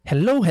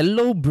Hello,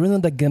 hello, Bruno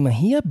da Gama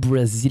here,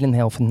 Brazilian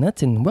Health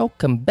Nut, and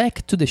welcome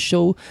back to the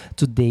show.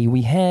 Today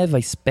we have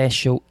a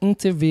special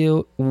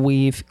interview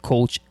with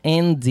Coach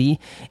Andy,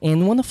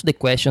 and one of the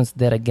questions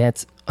that I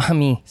get,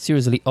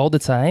 seriously, all the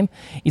time,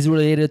 is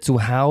related to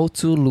how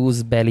to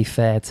lose belly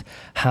fat,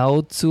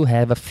 how to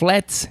have a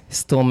flat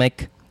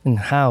stomach, and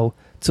how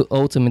to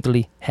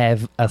ultimately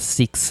have a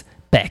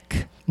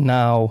six-pack.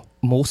 Now,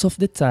 most of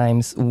the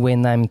times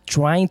when I'm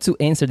trying to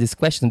answer this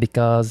question,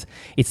 because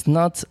it's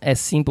not as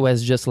simple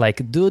as just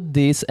like do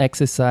this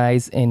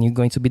exercise and you're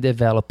going to be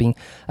developing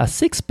a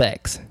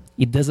six-pack.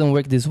 It doesn't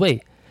work this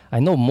way. I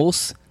know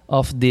most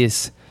of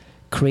this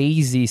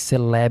crazy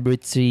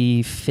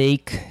celebrity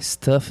fake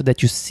stuff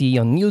that you see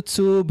on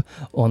YouTube,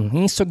 on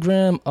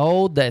Instagram,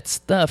 all that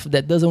stuff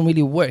that doesn't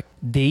really work.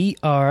 They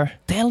are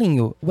telling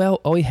you,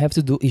 well, all you have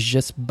to do is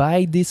just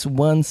buy this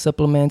one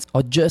supplement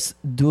or just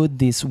do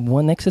this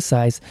one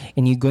exercise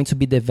and you're going to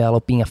be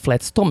developing a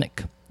flat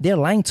stomach. They're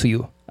lying to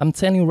you. I'm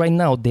telling you right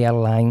now, they are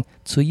lying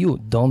to you.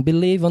 Don't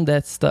believe on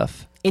that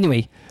stuff.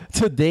 Anyway,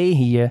 today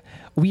here,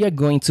 we are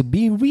going to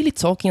be really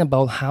talking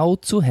about how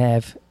to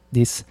have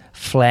this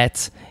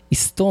flat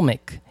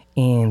stomach,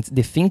 and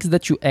the things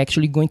that you're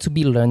actually going to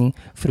be learning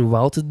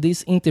throughout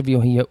this interview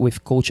here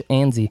with Coach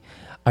Andy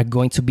are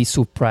going to be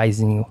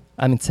surprising you.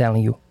 I'm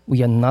telling you,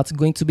 we are not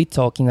going to be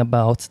talking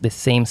about the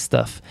same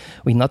stuff.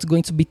 We're not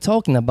going to be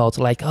talking about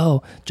like,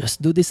 oh,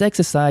 just do this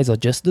exercise or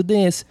just do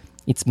this.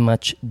 It's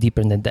much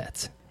deeper than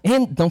that.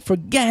 And don't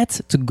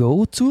forget to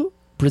go to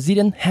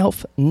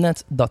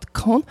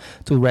BrazilianHealthNut.com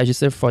to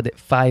register for the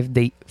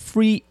 5-day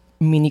free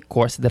mini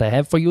course that I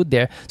have for you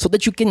there, so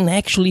that you can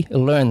actually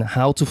learn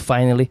how to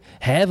finally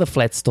have a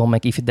flat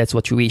stomach if that's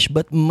what you wish,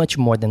 but much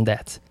more than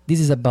that. This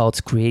is about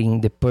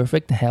creating the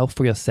perfect health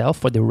for yourself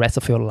for the rest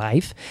of your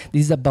life.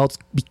 This is about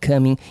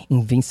becoming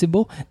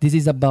invincible. This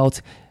is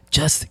about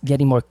just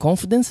getting more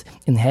confidence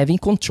and having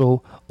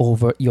control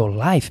over your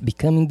life,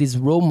 becoming this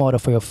role model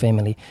for your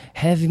family,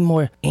 having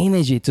more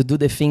energy to do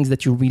the things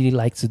that you really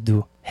like to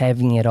do,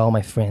 having it all,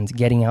 my friends,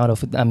 getting out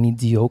of a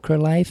mediocre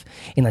life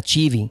and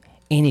achieving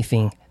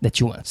anything that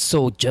you want.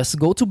 So just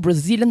go to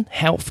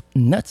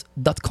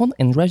BrazilianHealthNut.com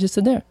and register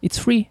there. It's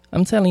free.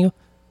 I'm telling you,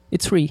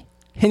 it's free.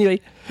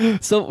 Anyway,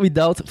 so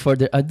without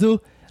further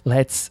ado,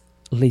 let's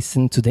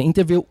listen to the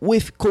interview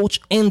with Coach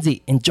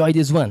Andy. Enjoy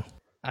this one.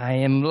 I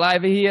am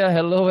live here.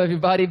 Hello,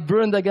 everybody.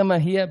 Bruno da Gama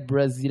here,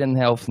 Brazilian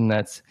Health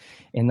Nuts.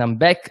 And I'm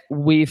back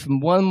with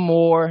one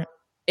more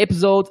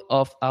episode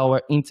of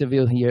our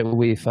interview here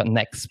with an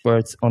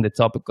expert on the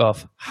topic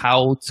of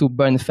how to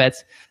burn fat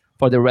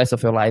for the rest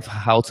of your life,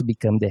 how to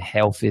become the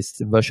healthiest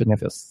version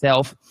of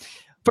yourself.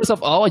 First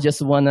of all, I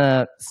just want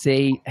to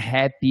say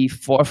happy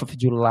 4th of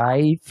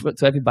July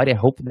to everybody. I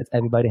hope that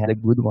everybody had a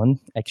good one.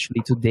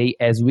 Actually, today,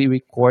 as we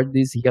record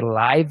this here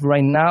live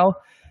right now,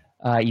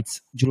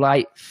 it's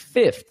July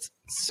 5th.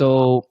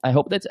 So I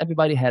hope that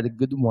everybody had a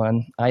good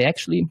one. I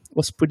actually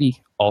was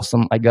pretty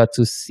awesome. I got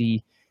to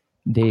see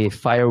the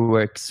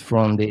fireworks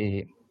from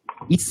the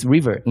East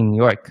River in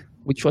New York,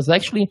 which was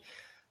actually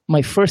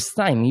my first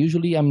time.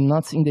 Usually I'm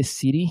not in the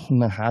city, in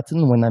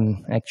Manhattan, when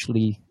I'm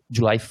actually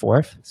July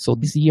 4th. So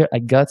this year I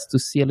got to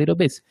see a little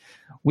bit,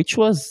 which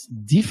was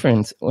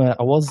different. I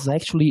was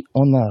actually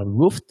on a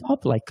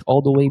rooftop, like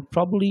all the way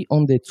probably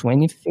on the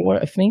 24th floor,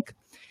 I think.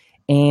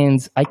 And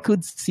I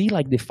could see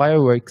like the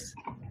fireworks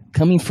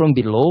coming from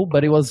below,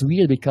 but it was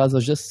weird because I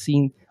was just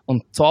seeing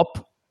on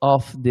top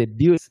of the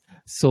building.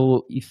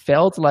 So it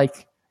felt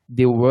like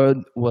the world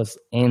was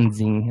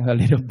ending a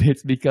little bit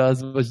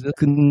because I just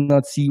could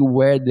not see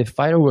where the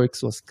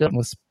fireworks was coming. It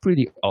was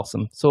pretty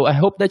awesome. So I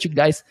hope that you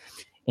guys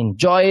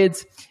enjoy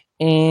it.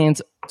 And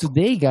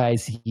today,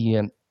 guys,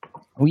 here,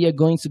 we are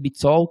going to be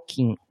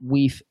talking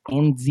with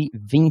Andy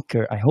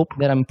Vinker. I hope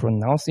that I'm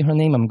pronouncing her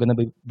name. I'm going to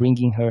be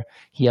bringing her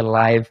here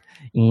live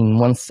in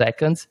 1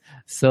 second.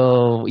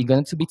 So we're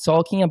going to be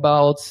talking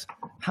about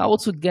how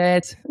to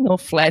get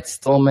flat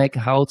stomach,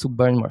 how to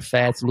burn more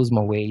fat, lose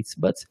more weight.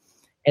 But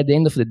at the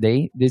end of the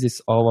day, this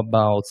is all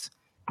about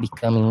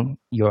becoming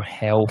your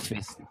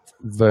healthiest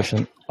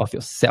version of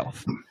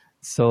yourself.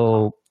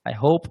 So I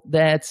hope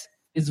that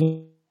is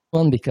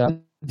one, because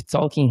I'll be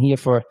talking here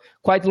for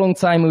quite a long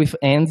time with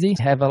Andy.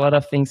 Have a lot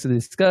of things to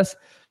discuss.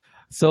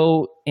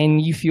 So,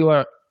 and if you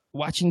are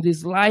watching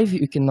this live,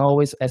 you can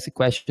always ask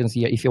questions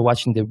here. If you're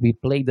watching the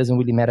replay, it doesn't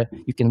really matter.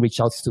 You can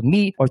reach out to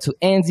me or to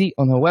Andy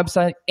on her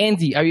website.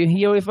 Andy, are you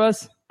here with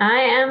us?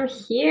 I am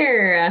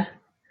here.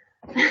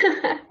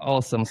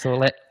 Awesome. So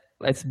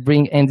let's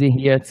bring Andy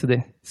here to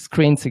the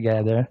screen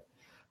together.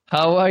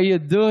 How are you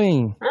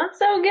doing? I'm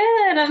so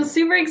good. I'm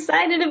super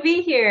excited to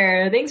be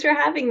here. Thanks for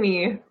having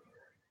me.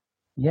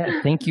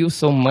 Yeah, thank you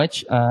so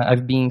much.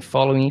 I've been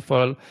following you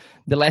for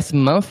the last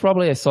month,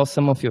 probably. I saw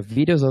some of your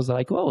videos. I was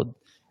like, whoa,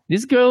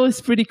 this girl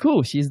is pretty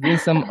cool. She's doing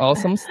some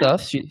awesome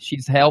stuff.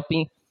 She's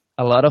helping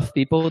a lot of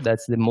people.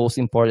 That's the most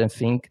important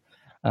thing,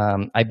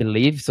 I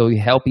believe. So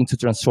you're helping to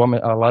transform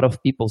a lot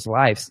of people's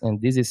lives. And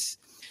this is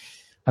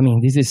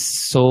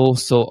so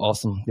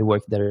awesome, the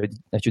work that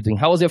you're doing.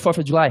 How was your 4th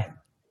of July?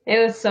 It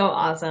was so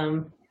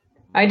awesome.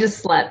 I just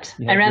slept.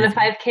 I Yeah, ran a this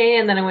 5K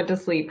and then I went to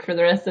sleep for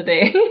the rest of the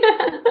day.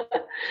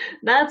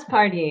 That's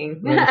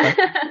partying. really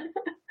fun.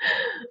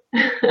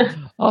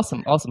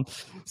 Awesome, awesome.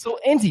 So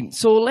Andy,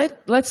 so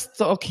let's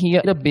talk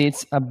here a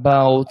bit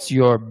about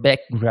your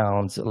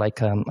background. Like,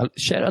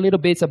 share a little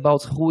bit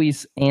about who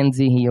is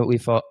Andy here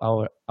with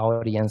our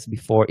audience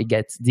before it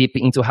gets deep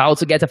into how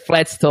to get a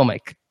flat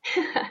stomach.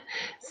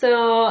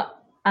 So,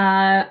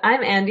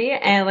 I'm Andy,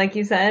 and like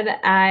you said,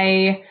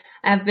 I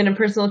have been a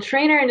personal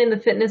trainer and in the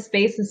fitness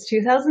space since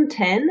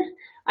 2010.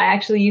 I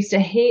actually used to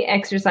hate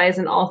exercise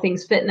and all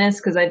things fitness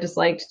because I just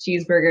liked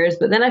cheeseburgers,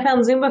 but then I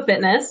found Zumba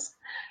Fitness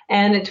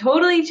and it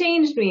totally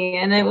changed me.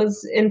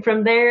 And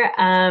from there,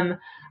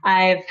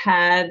 I've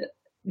had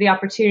the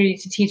opportunity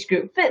to teach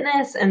group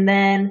fitness, and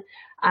then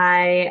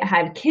I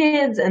had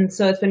kids, and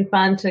so it's been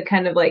fun to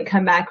kind of like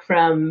come back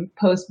from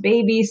post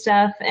baby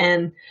stuff.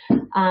 And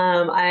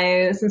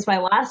since my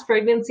last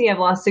pregnancy, I've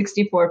lost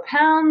 64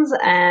 pounds,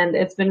 and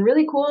it's been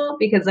really cool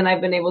because then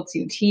I've been able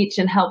to teach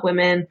and help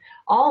women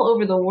all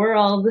over the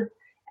world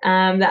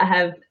that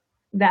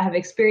have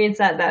experienced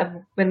that have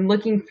been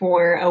looking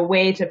for a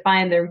way to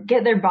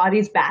get their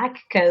bodies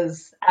back,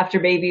 because after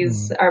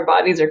babies, our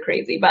bodies are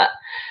crazy. But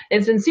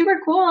it's been super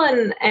cool,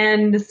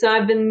 and so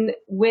I've been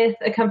with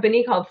a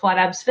company called Flat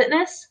Abs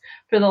Fitness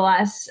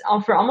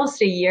for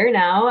almost a year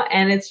now,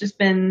 and it's just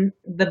been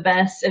the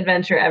best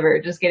adventure ever,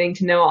 just getting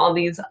to know all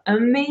these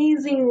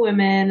amazing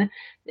women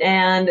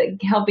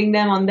and helping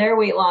them on their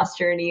weight loss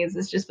journeys.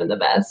 It's just been the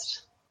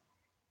best.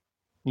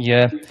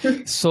 Yeah.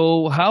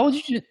 So how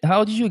did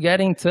you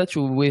get in touch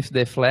with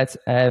the Flat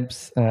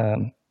Abs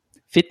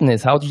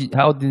Fitness? How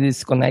did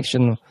this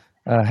connection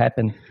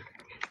happen?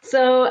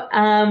 So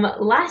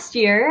last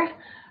year,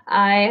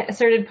 I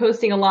started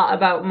posting a lot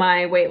about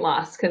my weight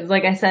loss because,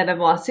 like I said, I've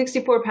lost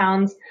 64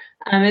 pounds.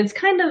 I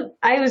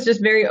was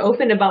just very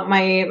open about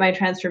my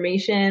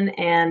transformation,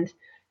 and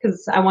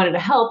because I wanted to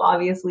help,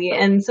 obviously.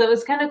 And so it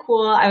was kind of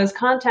cool. I was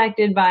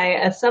contacted by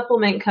a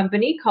supplement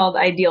company called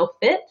Ideal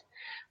Fit.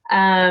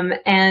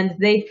 And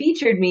they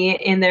featured me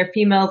in their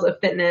Females of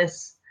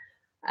Fitness.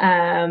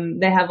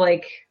 They have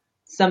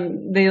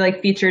they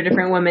feature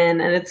different women,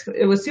 and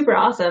it was super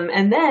awesome.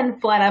 And then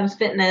Flat Abs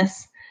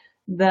Fitness,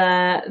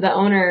 the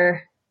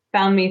owner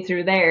found me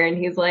through there, and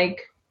he's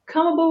like,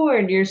 "Come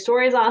aboard, your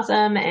story's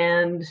awesome,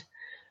 and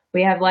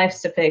we have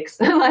lives to fix,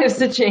 lives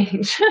to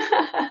change."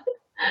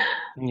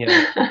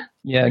 Yeah.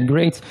 Yeah,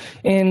 great.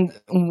 And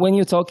when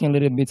you're talking a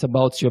little bit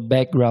about your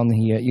background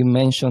here, you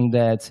mentioned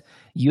that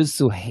you used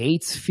to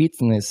hate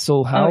fitness.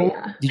 So how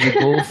did you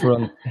go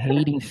from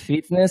hating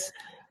fitness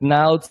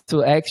now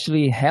to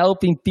actually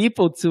helping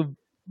people to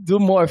do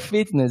more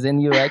fitness?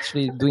 And you're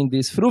actually doing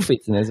this through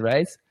fitness,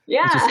 right?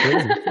 Yeah, Which is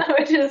crazy.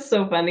 which is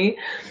so funny.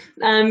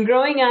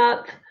 Growing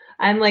up,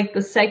 I'm like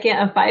the second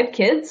of 5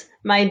 kids.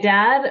 My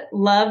dad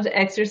loved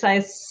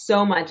exercise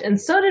so much, and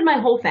so did my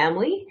whole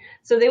family.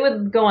 So they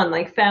would go on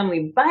like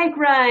family bike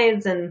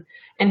rides, and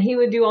he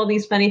would do all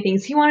these funny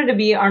things. He wanted to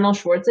be Arnold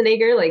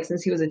Schwarzenegger, like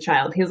since he was a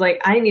child. He was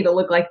like, I need to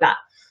look like that.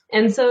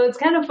 And so it's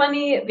kind of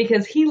funny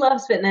because he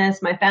loves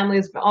fitness. My family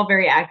is all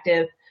very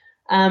active.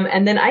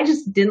 And then I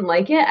just didn't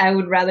like it. I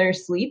would rather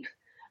sleep.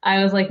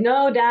 I was like,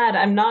 no, Dad,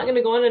 I'm not going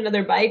to go on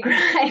another bike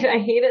ride. I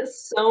hate it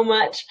so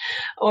much.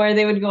 Or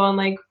they would go on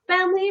like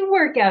family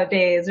workout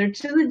days or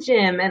to the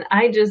gym. And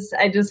I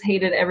just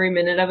hated every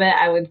minute of it.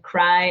 I would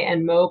cry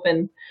and mope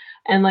and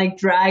like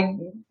drag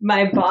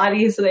my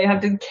body so they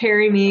have to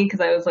carry me because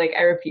I was like,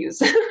 I refuse.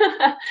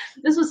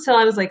 This was till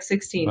I was like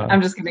 16. Wow.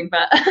 I'm just kidding.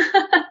 But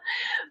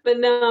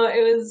no,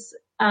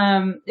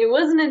 it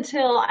wasn't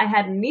until I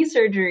had knee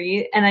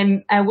surgery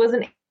and I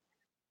wasn't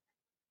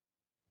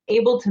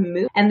able to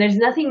move. And there's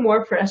nothing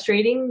more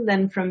frustrating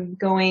than from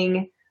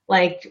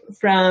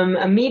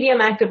a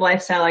medium active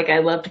lifestyle. Like I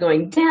loved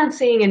going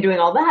dancing and doing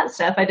all that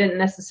stuff. I didn't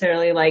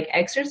necessarily like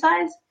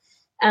exercise.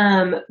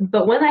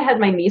 But when I had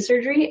my knee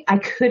surgery, I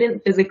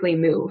couldn't physically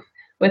move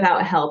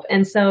without help.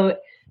 And so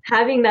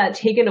having that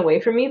taken away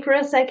from me for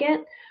a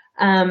second,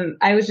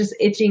 I was just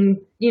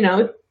itching,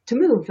 to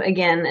move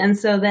again. And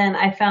so then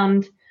I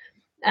found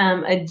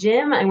a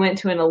gym. I went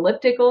to an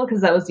elliptical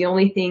because that was the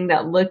only thing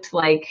that looked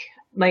like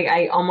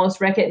I almost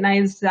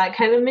recognized that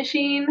kind of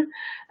machine.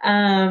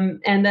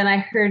 And then I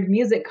heard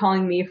music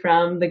calling me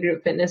from the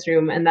group fitness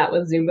room, and that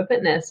was Zumba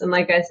Fitness. And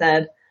like I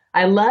said,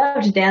 I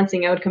loved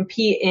dancing. I would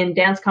compete in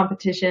dance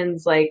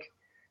competitions, like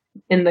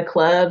in the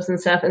clubs and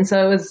stuff. And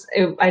so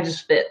I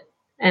just fit,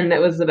 and it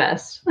was the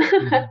best.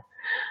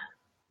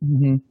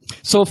 Mm-hmm.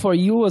 So for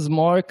you, it was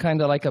more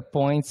kind of like a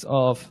point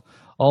of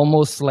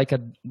almost like a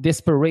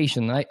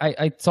desperation.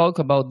 I talk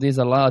about this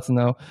a lot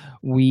now.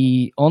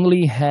 We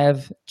only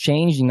have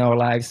change in our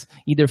lives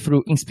either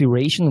through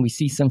inspiration, we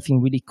see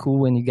something really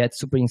cool and you get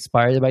super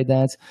inspired by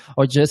that,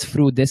 or just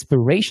through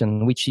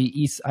desperation, which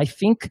is, I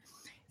think,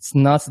 it's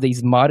not the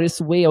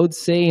smartest way, I would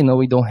say.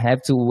 We don't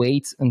have to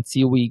wait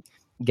until we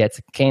get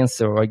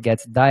cancer or get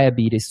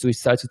diabetes to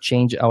start to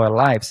change our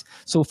lives.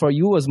 So for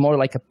you, it was more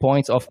like a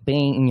point of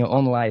pain in your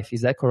own life.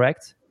 Is that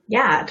correct?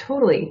 Yeah,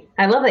 totally.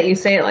 I love that you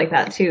say it like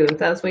that too.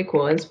 That's way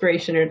cool.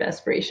 Inspiration or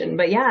desperation.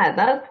 But yeah, at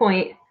that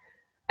point,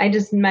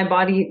 my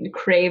body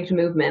craved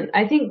movement.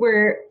 I think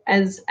we're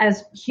as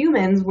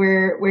humans,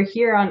 we're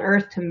here on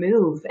earth to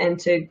move and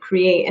to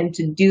create and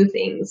to do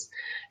things.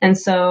 And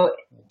so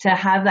to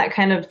have that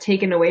kind of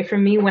taken away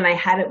from me when I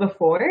had it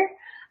before,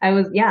 I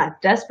was, yeah,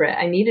 desperate.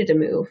 I needed to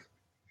move.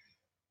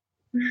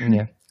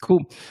 Yeah, cool.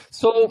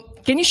 So,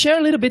 can you share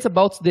a little bit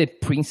about the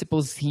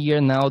principles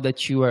here now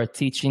that you are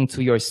teaching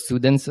to your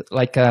students?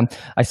 Like,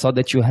 I saw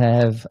that you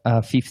have a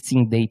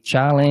 15-day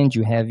challenge,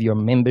 you have your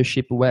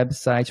membership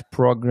website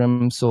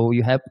program, so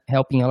you have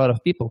helping a lot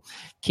of people.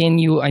 Can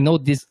you, I know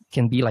this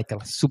can be like a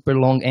super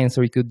long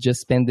answer. You could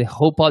just spend the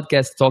whole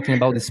podcast talking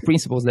about these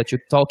principles that you're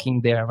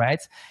talking there,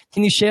 right?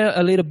 Can you share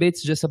a little bit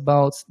just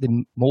about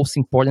the most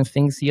important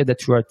things here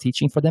that you are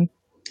teaching for them?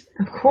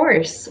 Of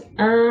course.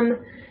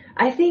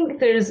 I think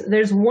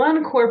there's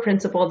one core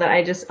principle that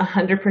I just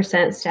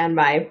 100% stand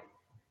by,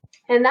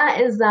 and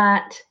that is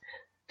that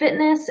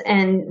fitness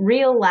and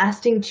real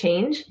lasting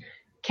change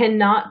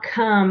cannot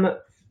come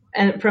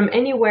from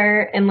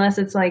anywhere unless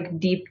it's like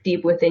deep,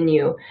 deep within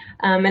you.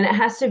 And it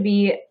has to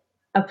be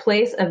a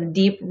place of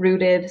deep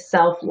rooted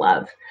self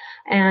love.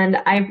 And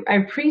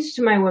I preach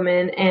to my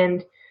women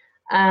and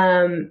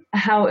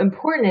how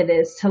important it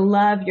is to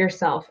love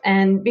yourself.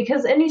 And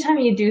because anytime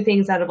you do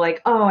things out of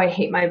like, oh, I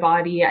hate my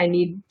body, I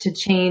need to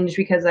change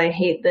because I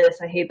hate this,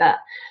 I hate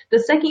that. The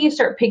second you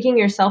start picking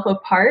yourself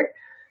apart,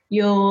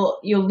 you'll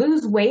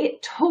lose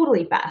weight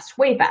totally fast,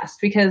 way fast,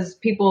 because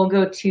people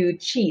go to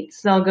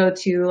cheats. They'll go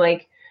to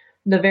like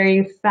the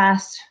very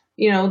fast,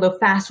 the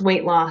fast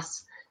weight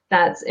loss.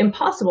 That's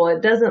impossible.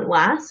 It doesn't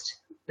last.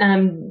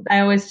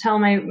 I always tell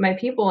my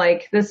people,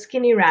 like, the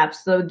skinny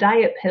wraps, the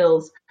diet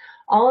pills,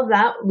 all of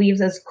that leaves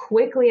as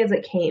quickly as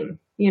it came,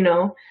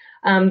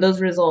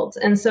 those results.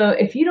 And so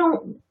if you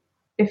don't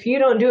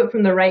do it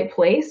from the right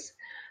place,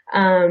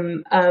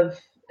 of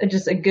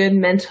just a good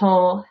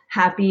mental,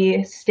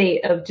 happy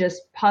state of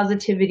just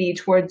positivity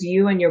towards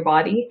you and your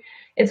body,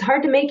 it's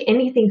hard to make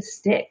anything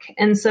stick.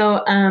 And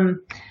so,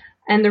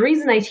 and the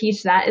reason I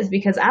teach that is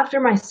because after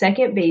my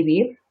second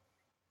baby,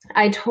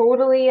 I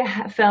totally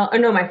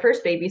my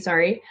first baby,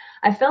 sorry.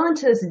 I fell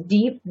into this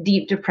deep,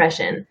 deep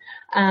depression.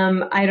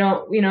 I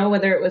don't,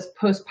 whether it was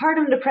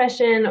postpartum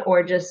depression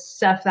or just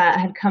stuff that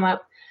had come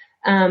up.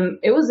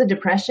 It was a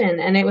depression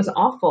and it was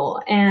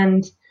awful.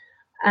 And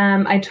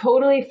I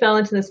totally fell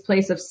into this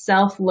place of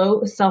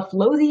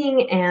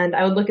self-loathing, and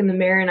I would look in the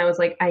mirror and I was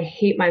like, I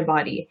hate my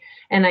body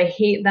and I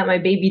hate that my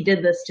baby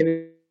did this to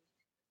me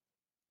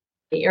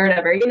or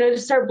whatever,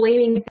 just start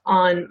blaming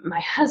on my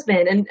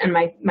husband and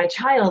my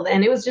child.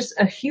 And it was just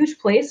a huge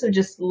place of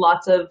just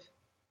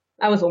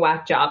I was a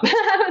whack job.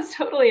 I was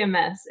totally a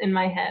mess in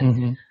my head.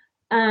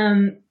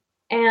 Mm-hmm.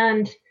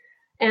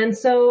 And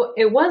so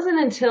it wasn't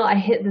until I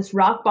hit this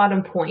rock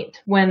bottom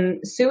point when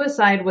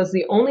suicide was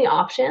the only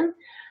option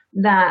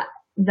that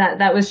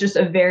was just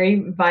a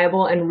very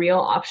viable and real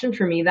option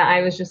for me, that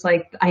I was just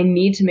like, I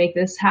need to make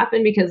this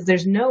happen because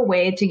there's no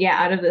way to get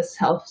out of this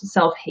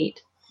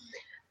self-hate.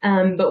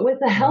 But with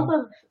the help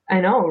of,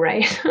 I know,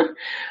 right?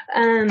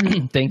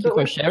 Thank you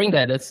for sharing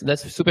that.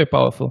 That's super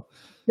powerful.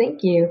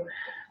 Thank you.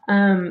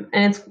 And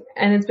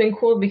it's been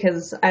cool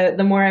because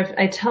the more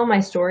I tell my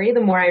story, the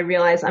more I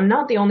realize I'm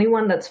not the only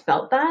one that's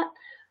felt that.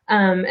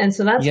 And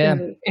so that's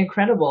been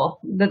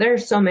incredible that there are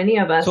so many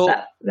of us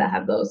that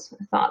have those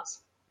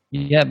thoughts.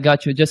 Yeah,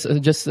 got you.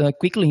 Just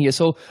quickly here.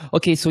 So,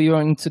 okay, so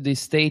you're into this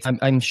state.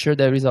 I'm sure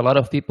there is a lot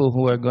of people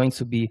who are going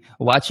to be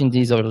watching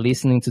this or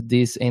listening to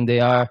this, and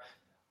they are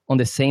on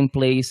the same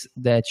place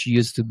that you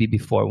used to be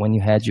before when you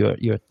had your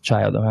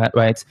child,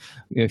 right?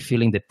 You're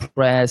feeling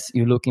depressed,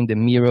 you look in the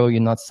mirror,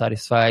 you're not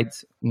satisfied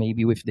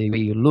maybe with the way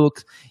you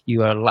look,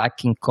 you are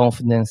lacking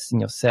confidence in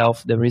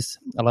yourself, there is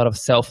a lot of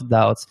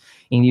self-doubt,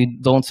 and you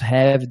don't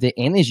have the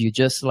energy,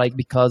 just like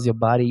because your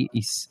body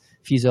is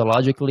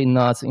physiologically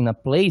not in a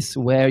place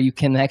where you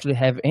can actually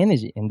have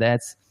energy, and that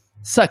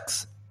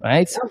sucks,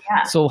 right? Oh,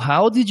 yeah. So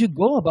how did you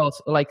go about,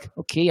 like,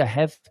 okay, I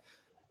have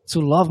to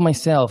love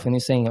myself, and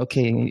you're saying,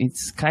 okay,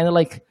 it's kind of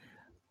like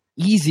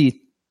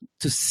easy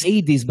to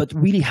say this, but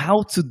really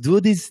how to do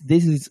this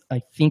is,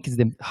 I think, is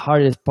the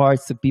hardest part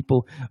to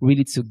people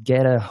really to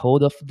get a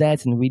hold of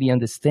that and really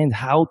understand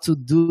how to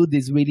do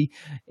this really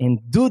and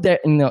do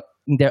that in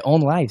their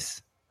own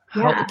lives.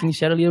 How can you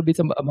share a little bit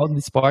about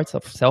these parts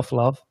of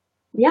self-love?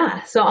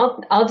 Yeah,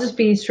 so I'll just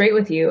be straight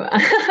with you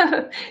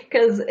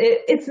because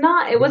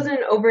it wasn't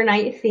an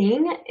overnight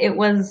thing. It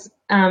was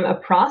a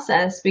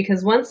process,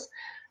 because once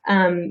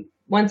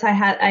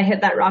I hit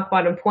that rock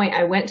bottom point,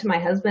 I went to my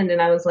husband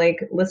and I was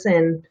like,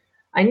 listen,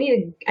 I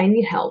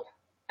need help.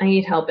 I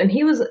need help. And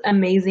he was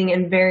amazing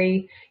and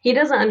he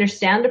doesn't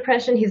understand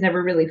depression. He's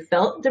never really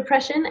felt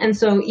depression. And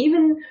so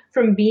even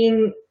from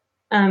being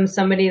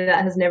somebody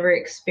that has never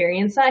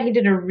experienced that, he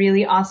did a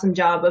really awesome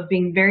job of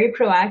being very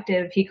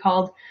proactive. He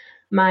called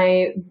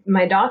my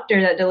doctor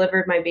that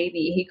delivered my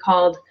baby. He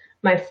called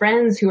my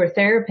friends who are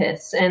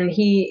therapists, and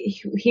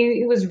he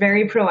was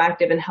very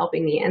proactive in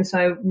helping me. And so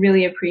I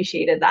really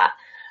appreciated that.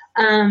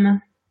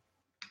 Um,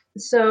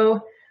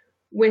 so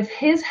with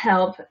his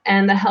help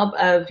and the help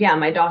of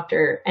my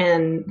doctor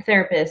and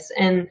therapist,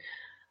 and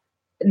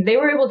they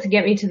were able to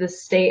get me to the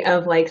state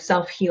of like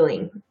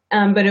self-healing.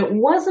 But it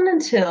wasn't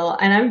until,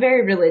 and I'm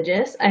very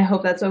religious, I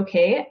hope that's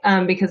okay,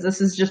 because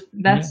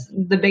that's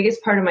the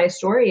biggest part of my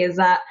story, is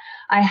that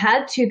I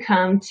had to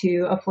come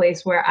to a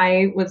place where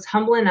I was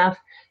humble enough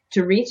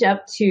to reach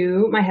up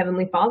to my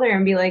Heavenly Father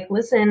and be like,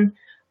 listen,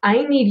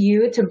 I need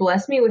you to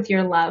bless me with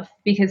your love,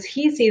 because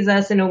he sees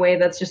us in a way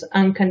that's just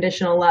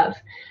unconditional love.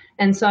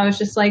 And so I was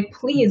just like,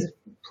 please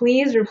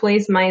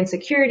replace my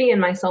insecurity and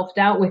my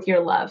self-doubt with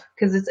your love,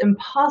 because it's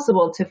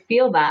impossible to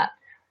feel that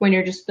when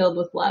you're just filled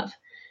with love.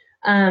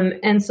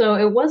 And so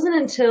it wasn't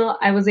until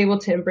I was able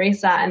to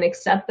embrace that and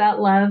accept that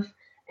love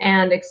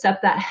and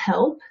accept that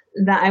help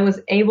that I was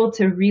able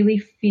to really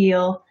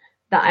feel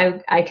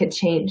that I could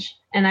change.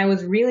 And I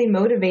was really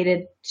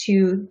motivated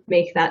to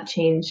make that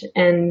change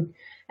and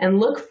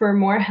look for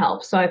more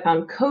help. So I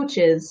found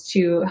coaches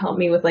to help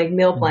me with like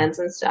meal plans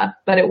and stuff.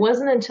 But it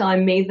wasn't until I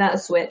made that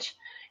switch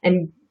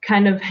and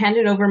kind of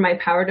handed over my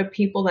power to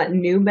people that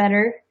knew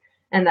better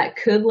and that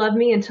could love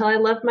me until I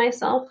loved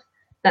myself,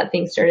 that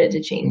things started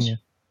to change.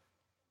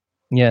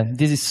 Yeah,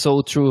 this is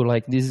so true.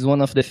 Like, this is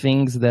one of the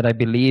things that I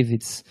believe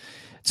it's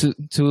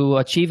to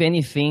achieve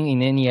anything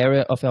in any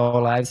area of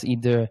our lives,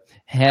 either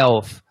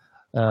health,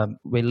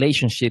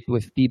 relationship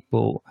with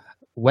people,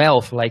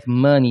 wealth, like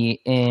money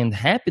and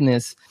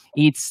happiness,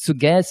 it's to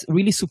get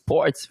really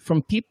support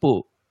from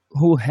people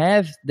who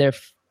have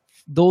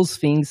those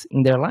things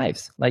in their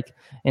lives.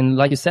 And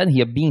like you said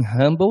here, being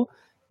humble,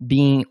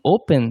 being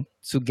open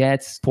to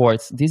get support.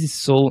 This is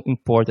so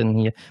important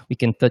here. We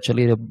can touch a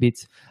little bit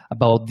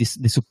about the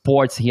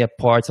supports here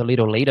part a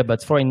little later,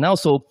 but for right now,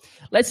 so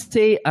let's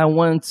say I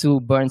want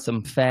to burn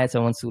some fat, I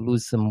want to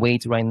lose some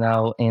weight right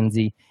now,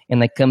 Andy,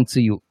 and I come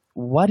to you.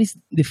 What is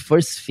the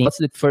first thing, what's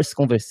the first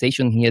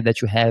conversation here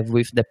that you have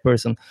with the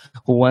person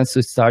who wants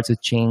to start to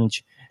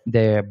change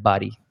their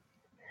body?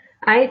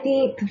 I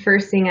think the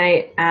first thing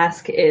I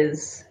ask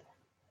is,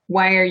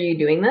 why are you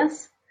doing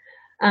this?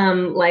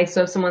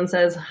 So if someone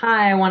says,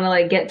 hi, I want to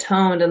like get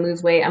toned and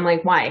lose weight, I'm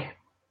like, why?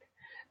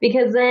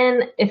 Because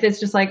then if it's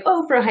just like,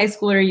 oh, for a high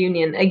school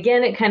reunion,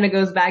 again, it kind of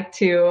goes back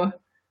to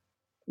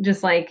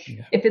just like,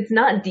 if it's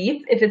not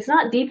deep, it's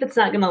not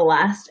going to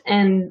last.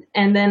 And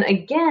then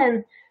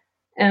again,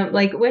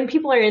 like when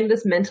people are in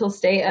this mental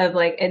state of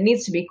like, it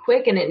needs to be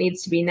quick and it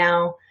needs to be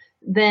now,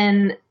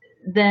 then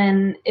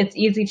it's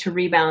easy to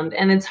rebound.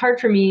 And it's hard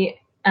for me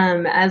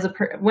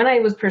when I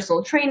was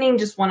personal training,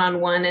 just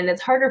one-on-one, and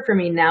it's harder for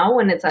me now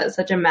when it's at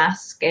such a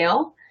mass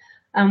scale,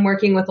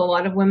 working with a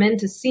lot of women,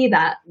 to see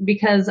that,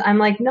 because I'm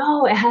like,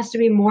 no, it has to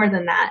be more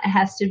than that. It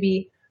has to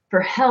be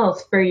for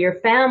health, for your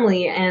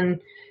family,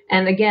 and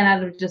again,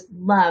 out of just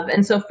love.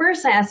 And so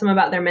first I ask them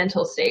about their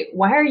mental state.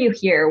 Why are you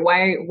here?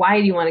 Why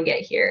do you want to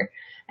get here?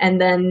 And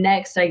then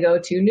next I go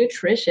to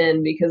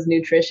nutrition, because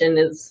nutrition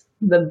is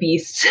the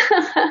beast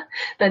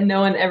that no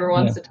one ever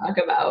wants to talk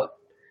about.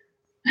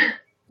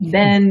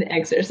 Then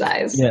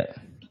exercise. Yeah.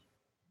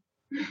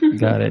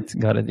 Got it.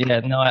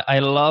 Yeah, no, I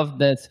love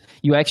that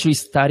you actually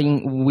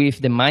starting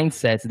with the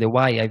mindset, the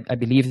why. I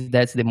believe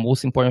that's the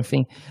most important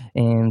thing.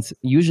 And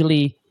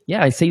usually,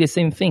 I say the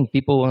same thing.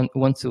 People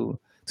want to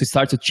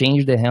start to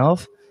change their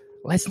health.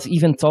 Let's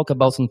even talk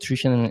about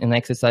nutrition and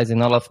exercise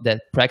and all of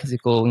that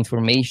practical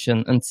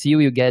information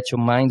until you get your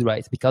mind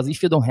right. Because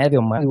if you don't have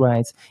your mind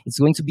right, it's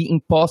going to be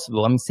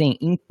impossible. I'm saying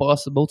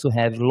impossible to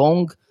have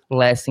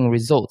long-lasting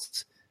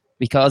results.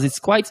 Because it's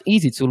quite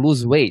easy to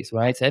lose weight,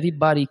 right?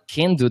 Everybody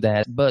can do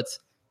that, but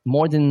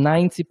more than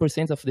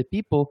 90% of the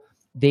people,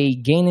 they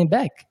gain it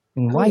back.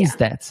 And why is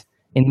that?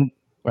 And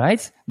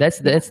right, that's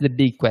the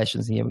big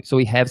questions here. So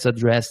we have to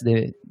address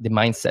the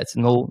mindsets.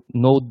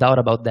 No doubt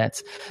about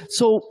that.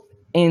 So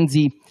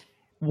Andy,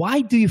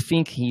 why do you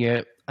think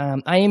here?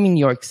 I am in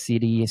New York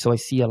City, so I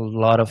see a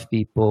lot of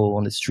people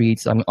on the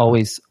streets. I'm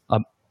always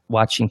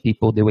watching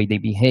people, the way they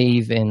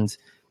behave, and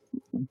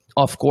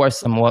of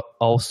course, I'm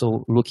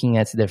also looking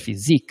at their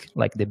physique,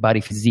 like the body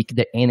physique,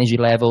 the energy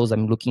levels.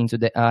 I'm looking into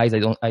the eyes.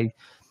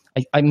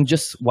 I'm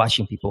just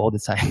watching people all the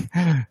time.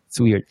 It's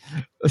weird.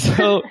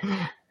 So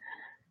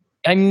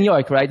I'm in New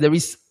York, right? There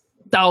is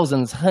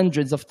thousands,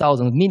 hundreds of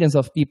thousands, millions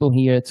of people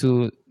here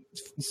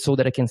so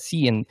that I can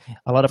see, and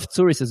a lot of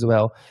tourists as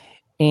well.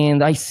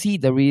 And I see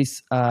there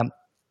is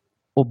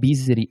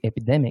obesity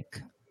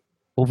epidemic.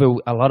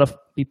 A lot of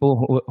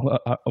people who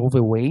are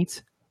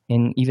overweight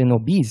and even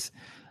obese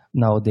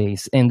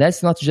nowadays. And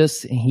that's not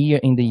just here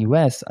in the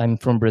US. I'm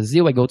from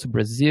Brazil. I go to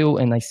Brazil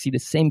and I see the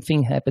same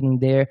thing happening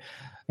there.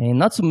 And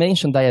not to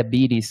mention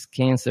diabetes,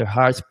 cancer,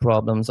 heart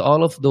problems,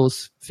 all of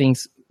those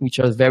things which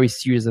are very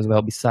serious as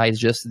well, besides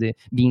just the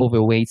being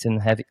overweight and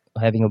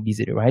having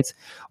obesity, right?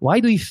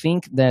 Why do you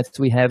think that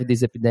we have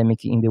this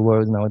epidemic in the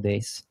world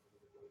nowadays?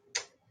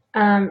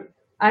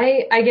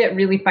 I get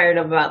really fired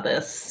up about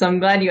this, so I'm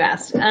glad you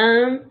asked.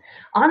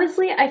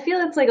 Honestly, I feel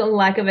it's like a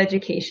lack of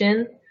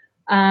education.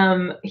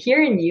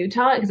 Here in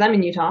Utah, because I'm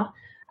in Utah,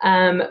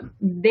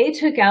 they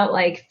took out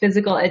like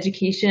physical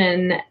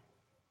education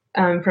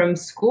from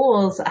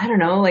schools, I don't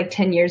know, like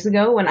 10 years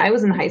ago when I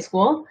was in high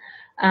school.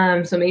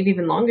 So maybe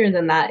even longer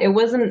than that. It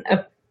wasn't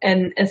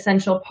an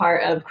essential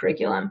part of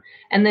curriculum.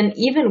 And then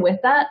even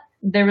with that,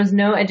 there was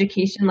no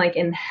education like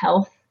in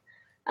health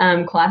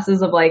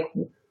classes of like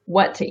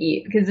what to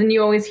eat. Because then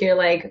you always hear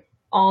like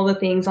all the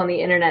things on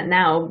the internet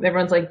now.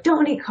 Everyone's like,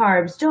 don't eat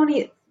carbs, don't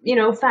eat,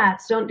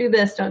 fats, don't do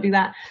this, don't do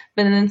that.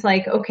 But then it's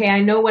like, okay,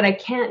 I know what I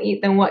can't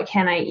eat, then what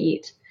can I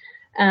eat?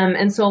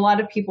 And so a lot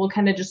of people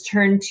kind of just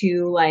turn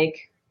to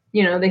like,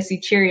 they see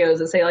Cheerios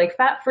that say like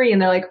fat free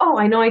and they're like, oh,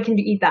 I know I can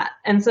eat that.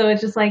 And so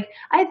it's just like,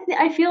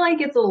 I feel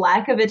like it's a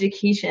lack of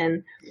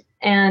education.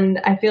 And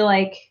I feel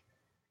like,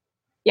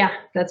 yeah,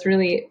 that's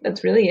really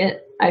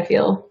it. I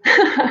feel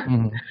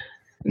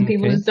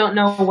people just don't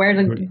know where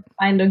to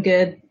find a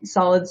good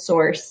solid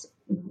source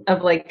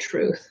of like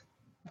truth.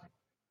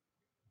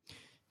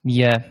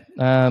 Yeah.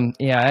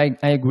 I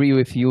agree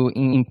with you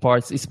in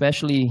parts,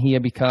 especially here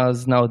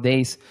because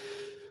nowadays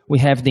we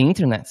have the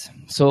internet.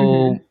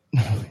 So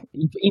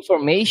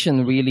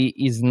information really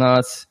is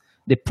not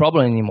the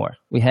problem anymore.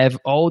 We have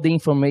all the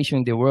information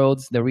in the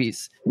world. There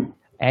is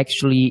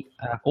actually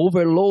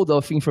overload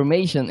of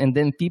information, and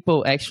then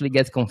people actually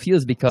get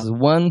confused because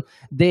one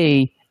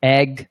day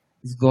egg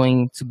is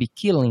going to be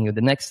killing you,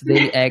 the next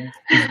day egg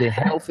is the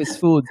healthiest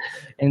food,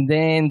 and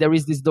then there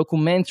is this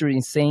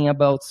documentary saying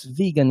about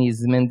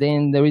veganism, and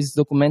then there is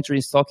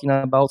documentaries talking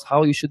about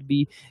how you should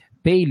be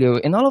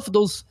paleo, and all of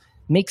those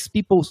makes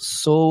people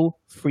so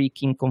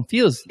freaking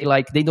confused,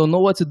 like they don't know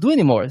what to do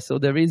anymore. So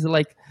there is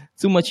like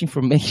too much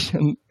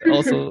information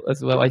also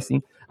as well. I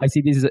see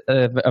this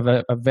as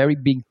a very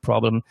big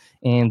problem.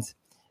 And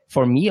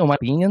for me, in my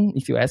opinion,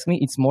 if you ask me,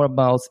 it's more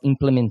about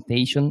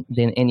implementation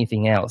than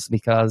anything else,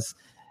 because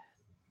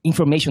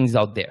information is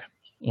out there,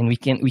 and we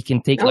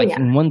can take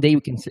in one day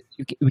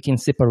we can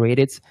separate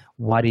it.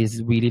 What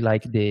is really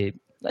like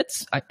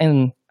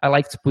and I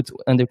like to put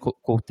under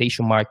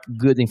quotation mark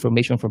good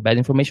information for bad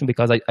information,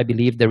 because I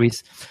believe there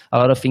is a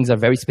lot of things are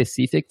very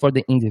specific for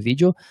the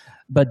individual,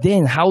 but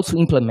then how to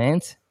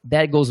implement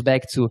that goes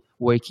back to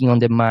working on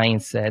the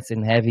mindsets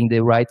and having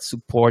the right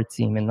support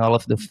team and all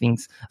of the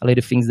things, a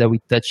little things that we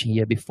touched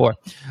here before.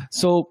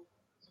 So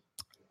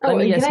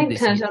can I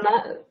touch on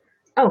that?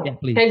 Oh, yeah,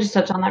 please. Can I just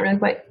touch on that really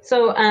quick?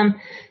 So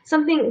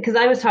something, because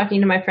I was talking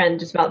to my friend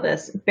just about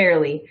this,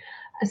 barely.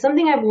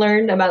 Something I've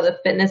learned about the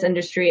fitness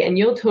industry, and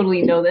you'll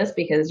totally know this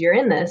because you're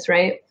in this,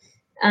 right?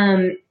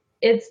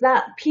 It's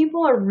that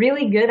people are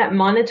really good at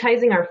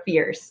monetizing our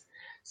fears.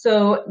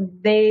 So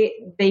they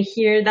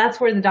hear, that's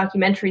where the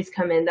documentaries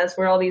come in. That's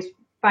where all these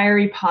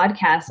fiery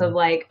podcasts of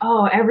like,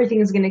 oh,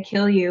 everything is going to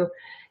kill you.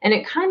 And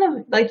it kind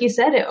of, like you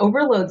said, it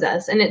overloads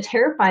us and it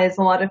terrifies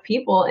a lot of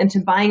people into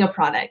buying a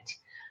product.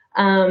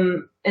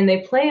 And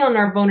they play on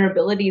our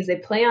vulnerabilities, they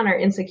play on our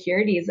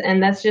insecurities.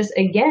 And that's just,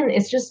 again,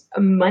 it's just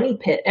a money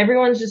pit.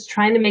 Everyone's just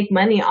trying to make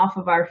money off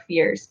of our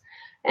fears.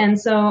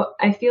 And so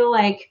I feel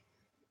like,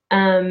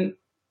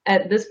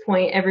 at this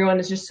point, everyone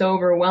is just so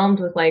overwhelmed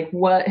with like,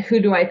 who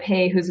do I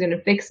pay? Who's going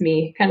to fix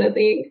me kind of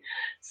thing.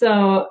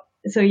 So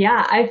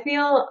yeah, I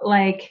feel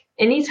like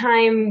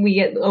anytime we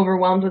get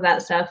overwhelmed with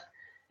that stuff,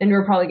 and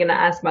we're probably going to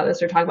ask about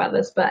this or talk about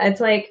this, but it's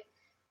like,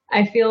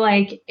 I feel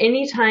like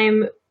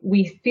anytime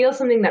we feel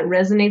something that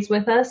resonates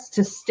with us,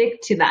 to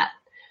stick to that.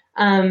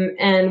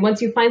 And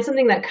once you find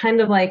something that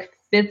kind of like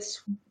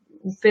fits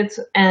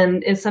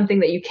and is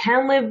something that you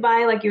can live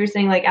by, like you were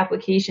saying, like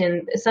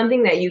application,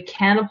 something that you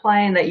can apply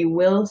and that you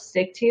will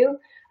stick to,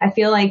 I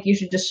feel like you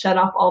should just shut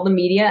off all the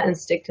media and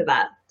stick to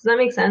that. Does that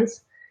make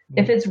sense?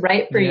 If it's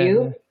right for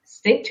you,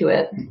 stick to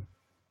it.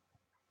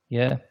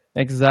 Yeah,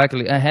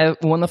 exactly. I have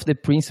one of the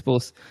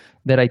principles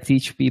that I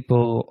teach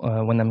people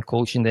when I'm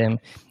coaching them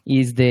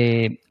is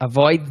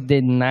avoid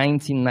the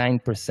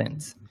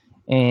 99%.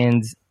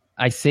 And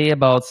I say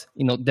about,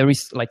 there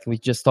is, like we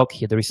just talked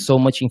here, there is so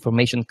much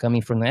information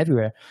coming from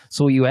everywhere.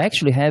 So you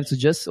actually have to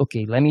just,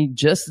 okay, let me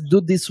just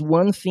do this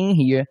one thing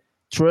here,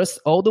 trust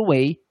all the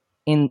way,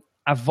 and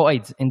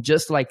avoid and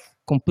just like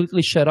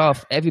completely shut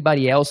off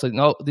everybody else and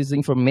all this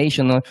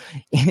information or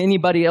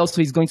anybody else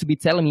who is going to be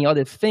telling me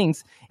other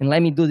things, and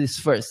let me do this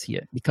first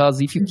here.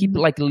 Because if you keep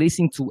like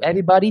listening to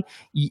everybody,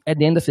 at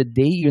the end of the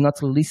day, you're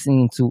not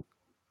listening to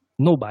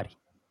nobody,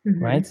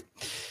 right?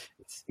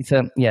 It's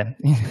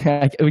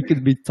we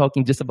could be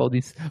talking just about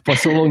this for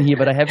so long here,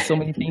 but I have so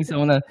many things I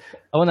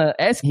wanna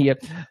ask here.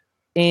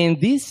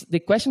 And the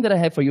question that I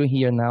have for you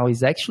here now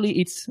is actually,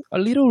 it's a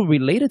little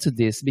related to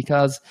this,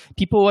 because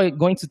people are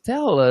going to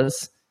tell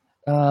us,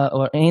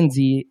 or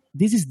Andy,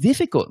 this is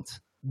difficult.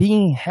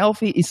 Being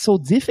healthy is so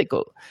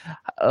difficult.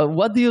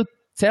 What do you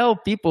tell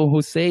people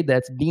who say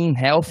that being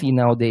healthy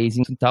nowadays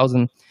in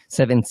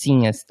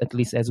 2017, at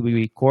least as we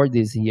record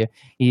this here,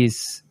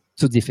 is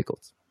too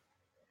difficult?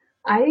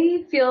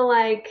 I feel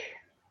like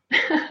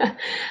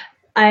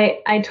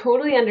I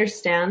totally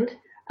understand.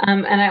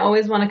 And I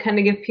always want to kind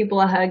of give people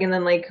a hug and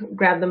then like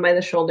grab them by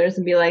the shoulders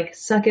and be like,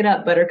 suck it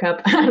up,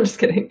 buttercup. I'm just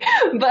kidding.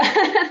 But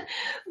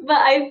but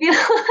I feel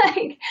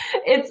like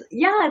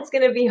it's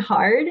going to be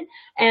hard.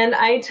 And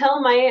I tell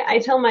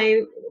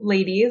my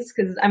ladies,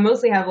 because I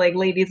mostly have like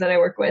ladies that I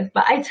work with,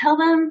 but I tell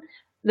them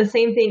the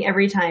same thing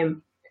every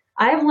time.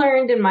 I've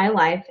learned in my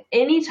life,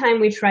 anytime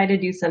we try to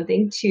do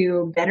something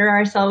to better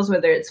ourselves,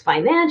 whether it's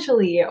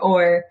financially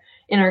or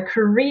in our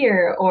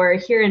career or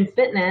here in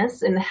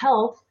fitness and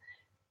health,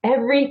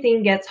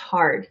 everything gets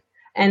hard.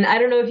 And I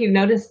don't know if you've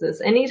noticed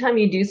this. Anytime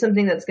you do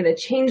something that's going to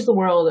change the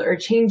world or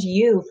change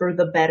you for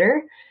the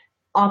better,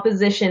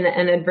 opposition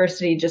and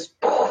adversity just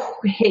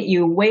hit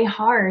you way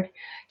hard,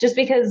 just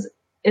because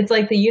it's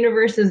like the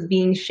universe is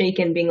being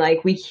shaken, being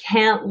like, we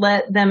can't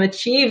let them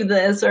achieve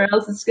this or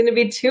else it's going to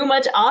be too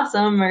much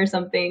awesome or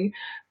something.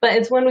 But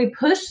it's when we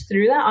push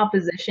through that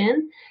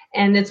opposition,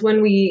 and it's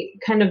when we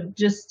kind of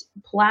just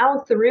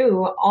plow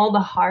through all the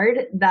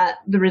hard, that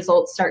the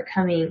results start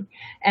coming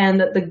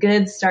and that the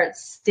good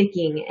starts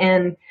sticking,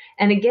 and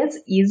it gets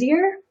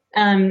easier.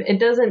 It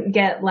doesn't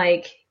get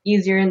like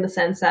easier in the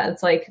sense that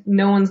it's like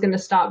no one's going to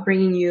stop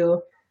bringing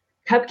you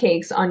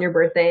cupcakes on your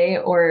birthday,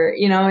 or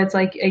it's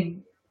like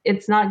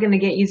it's not going to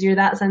get easier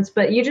that sense,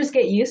 but you just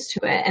get used to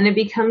it and it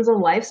becomes a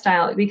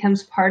lifestyle. It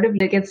becomes part of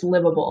it. It gets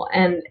livable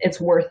and it's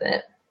worth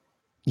it.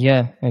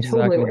 Yeah,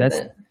 exactly. Totally worth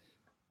it.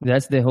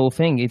 That's the whole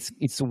thing.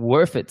 It's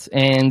worth it.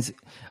 And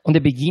on the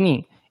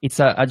beginning, it's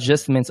an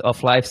adjustment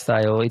of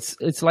lifestyle.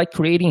 It's like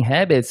creating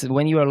habits.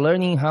 When you are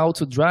learning how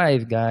to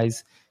drive,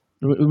 guys,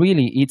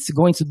 really, it's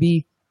going to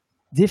be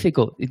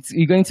difficult.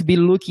 You're going to be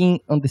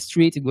looking on the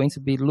street. You're going to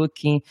be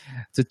looking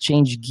to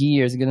change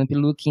gears. You're going to be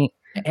looking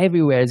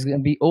everywhere. It's going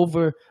to be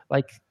over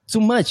like too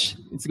much.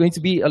 It's going to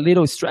be a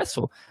little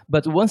stressful.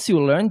 But once you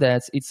learn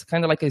that, it's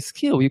kind of like a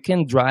skill. You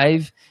can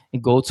drive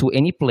and go to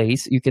any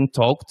place. You can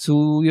talk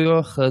to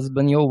your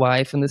husband, your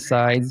wife on the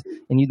sides,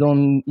 and you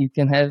don't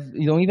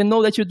even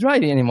know that you're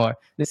driving anymore.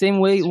 The same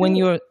way when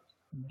you're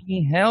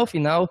being healthy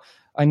now,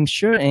 I'm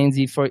sure,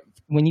 Andy,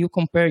 when you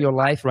compare your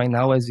life right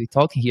now as we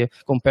talk here,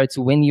 compared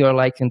to when you're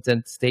like in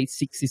the States,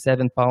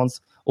 67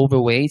 pounds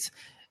overweight,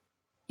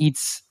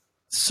 it's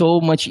so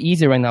much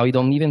easier right now. You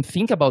don't even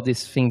think about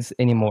these things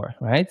anymore,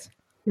 right?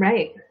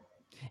 Right.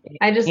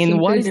 I just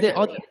and what is the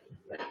other?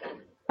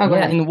 Oh, go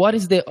ahead. And what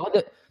is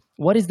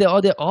the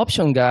other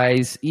option,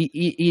 guys?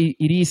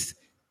 It is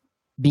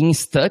being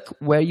stuck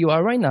where you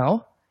are right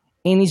now,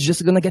 and it's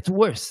just gonna get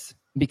worse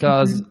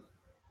because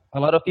a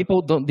lot of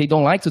people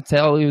don't like to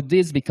tell you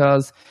this,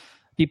 because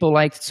people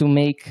like to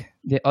make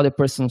the other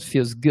person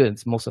feels good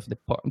most of the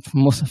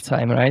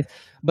time, right?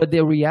 But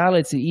the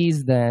reality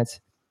is that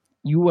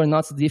you are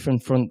not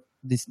different from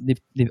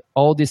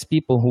all these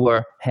people who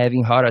are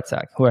having heart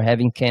attack, who are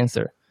having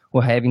cancer, who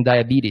are having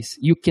diabetes.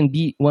 You can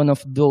be one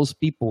of those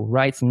people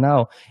right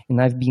now.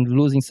 And I've been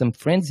losing some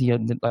friends here,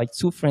 like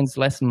 2 friends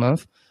last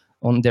month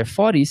on their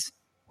 40s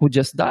who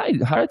just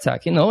died, heart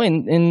attack,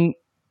 and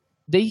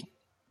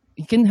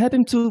it can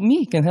happen to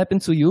me, it can happen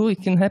to you,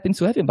 it can happen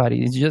to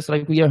everybody. It's just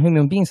like we are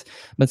human beings,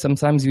 but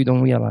sometimes we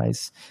don't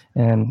realize.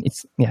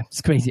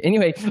 It's crazy.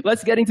 Anyway,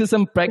 let's get into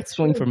some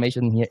practical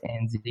information here,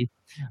 Andy,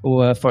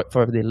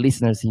 for the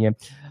listeners here.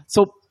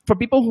 So for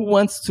people who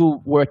want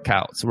to work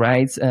out,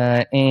 right?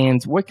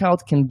 And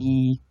workout can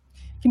be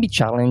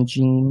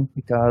challenging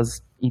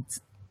because it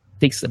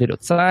takes a little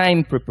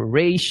time,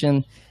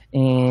 preparation,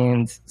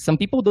 and some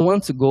people don't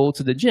want to go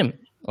to the gym.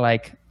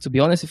 Like, to be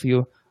honest with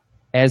you,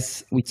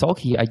 as we talk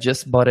here, I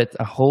just bought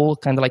a whole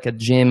kind of like a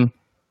gym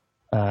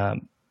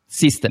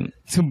system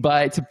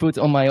to put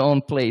on my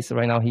own place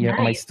right now here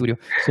in my studio.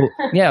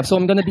 So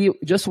I'm gonna be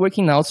just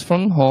working out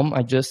from home.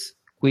 I just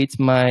quit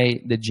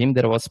the gym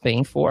that I was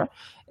paying for,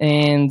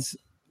 and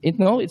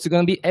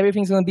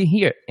everything's gonna be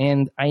here.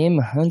 And I am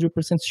 100%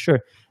 sure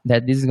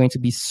that this is going to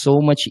be so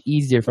much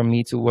easier for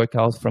me to work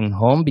out from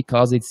home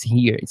because it's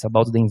here. It's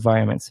about the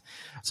environment.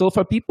 So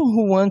for people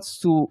who want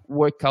to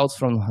work out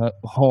from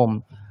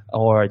home,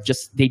 or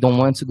just they don't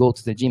want to go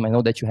to the gym, I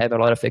know that you have a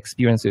lot of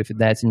experience with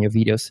that in your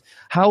videos.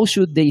 How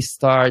should they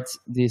start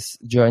this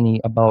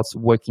journey about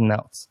working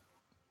out?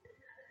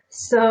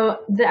 So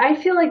I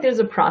feel like there's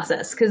a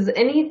process, because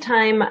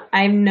anytime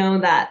I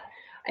know that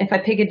if I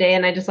pick a day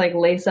and I just like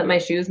lace up my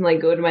shoes and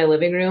like go to my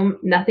living room,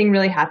 nothing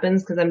really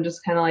happens because I'm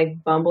just kind of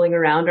like bumbling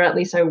around, or at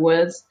least I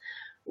was.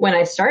 When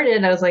I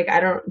started, I was like,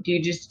 do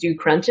you just do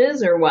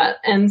crunches or what?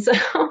 And so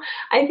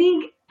I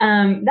think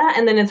that,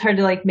 and then it's hard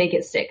to like make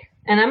it stick.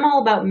 And I'm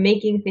all about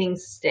making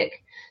things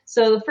stick.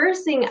 So the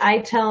first thing I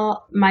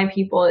tell my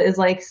people is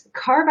like,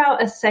 carve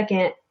out a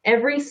second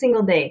every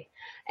single day.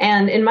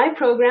 And in my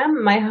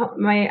program,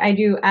 I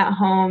do at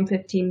home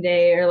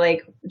 15-day or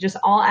like just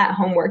all at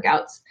home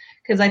workouts,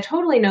 because I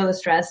totally know the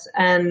stress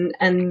and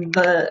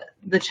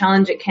the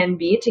challenge it can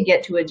be to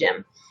get to a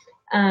gym.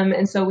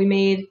 And so we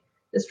made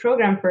this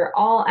program for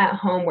all at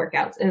home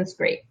workouts, and it's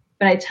great.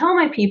 But I tell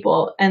my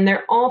people, and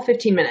they're all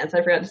 15 minutes.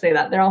 I forgot to say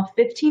that. They're all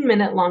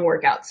 15-minute long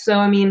workouts. So,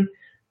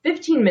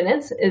 15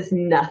 minutes is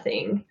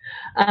nothing.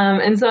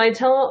 And so I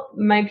tell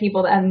my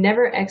people that have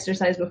never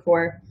exercised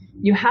before,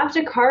 you have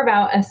to carve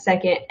out a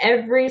second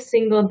every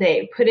single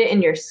day. Put it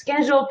in your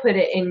schedule, put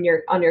it in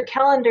on your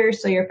calendar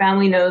so your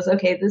family knows,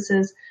 okay, this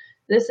is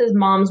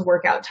mom's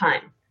workout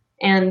time.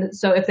 And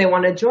so if they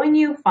want to join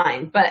you,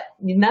 fine, but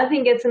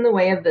nothing gets in the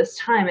way of this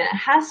time. And it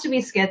has to be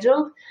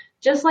scheduled,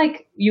 just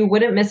like you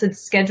wouldn't miss a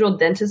scheduled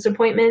dentist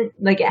appointment.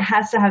 Like, it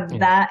has to have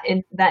that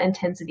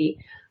intensity.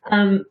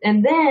 And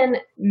then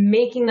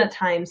making the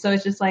time. So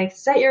it's just like,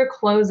 set your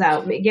clothes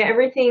out, get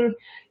everything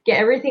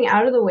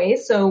out of the way.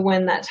 So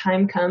when that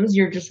time comes,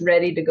 you're just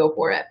ready to go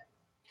for it.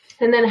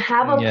 And then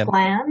have a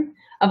plan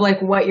of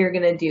like what you're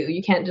going to do.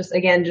 You can't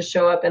just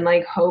show up and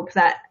like hope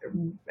that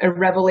a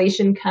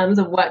revelation comes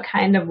of what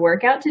kind of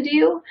workout to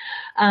do.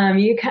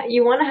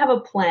 You want to have a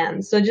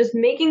plan. So just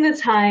making the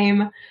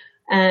time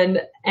and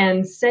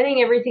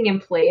setting everything in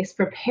place,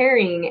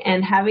 preparing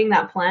and having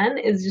that plan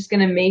is just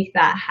going to make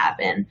that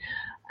happen.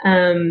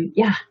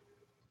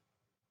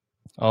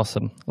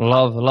 Awesome.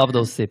 Love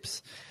those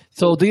tips.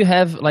 So do you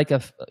have like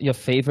your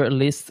favorite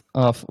list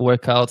of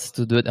workouts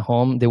to do at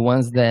home? The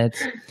ones that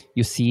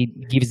you see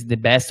gives the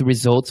best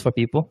results for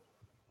people?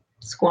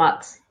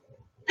 Squats.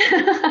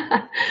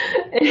 That's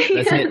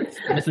it.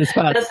 That's the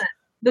squats. That's it.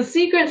 The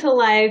secret to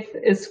life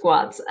is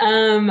squats.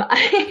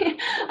 I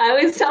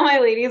always tell my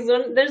ladies,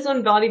 there's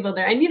one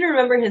bodybuilder. I need to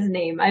remember his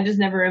name. I just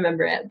never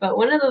remember it. But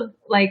one of the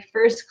like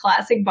first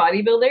classic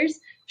bodybuilders,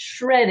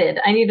 shredded.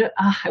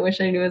 I wish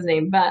I knew his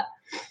name. But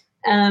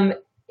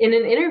in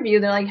an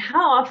interview, they're like,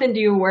 how often do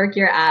you work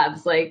your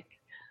abs? Like,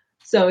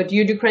 so do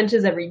you do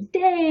crunches every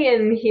day?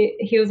 And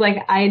he was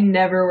like, I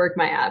never work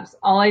my abs.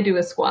 All I do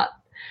is squat.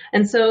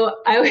 And so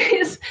I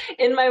always,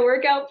 in my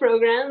workout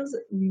programs,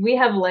 we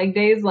have leg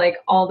days like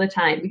all the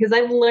time, because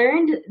I've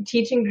learned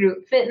teaching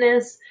group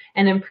fitness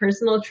and in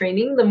personal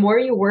training, the more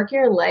you work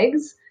your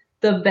legs,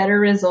 the better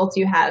results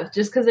you have,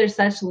 just because they're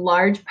such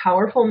large,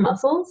 powerful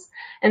muscles.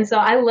 And so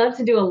I love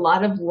to do a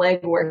lot of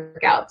leg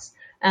workouts.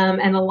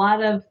 And a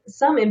lot of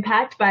some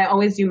impact, but I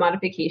always do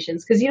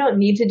modifications because you don't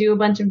need to do a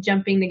bunch of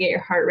jumping to get your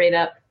heart rate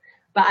up.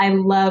 But I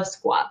love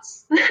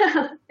squats.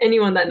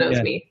 Anyone that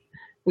knows me,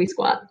 we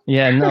squat.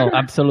 Yeah, no,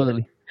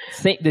 absolutely.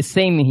 The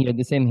same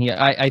here.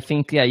 I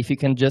think, if you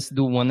can just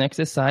do one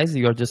exercise,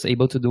 you're just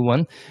able to do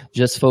one.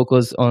 Just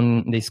focus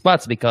on the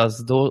squats,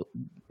 because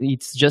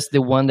it's just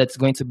the one that's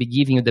going to be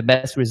giving you the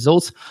best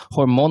results,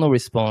 hormonal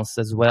response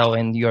as well,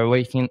 and you're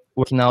working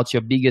out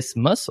your biggest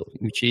muscle,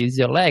 which is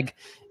your leg.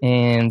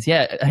 And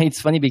it's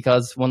funny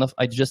because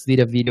I just did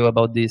a video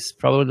about this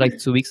probably like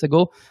 2 weeks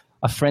ago.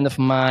 A friend of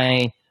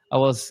mine, I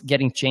was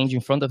getting change in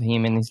front of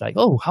him, and he's like,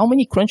 "Oh, how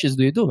many crunches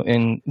do you do?"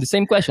 And the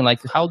same question, like,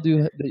 how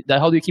do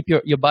you keep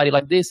your body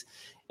like this?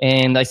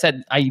 And I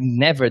said, I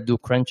never do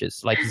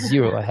crunches, like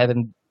zero. I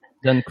haven't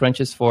done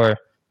crunches for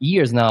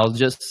years now,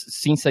 just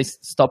since I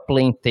stopped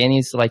playing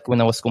tennis. Like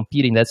when I was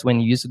competing, that's when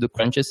you used to do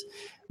crunches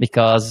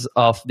because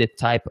of the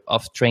type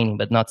of training,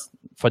 but not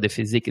for the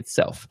physique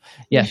itself.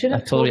 Yeah, I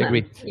totally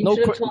agree. You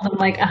should have told them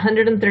like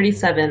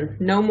 137,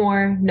 no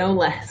more, no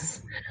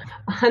less.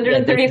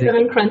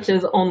 137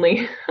 crunches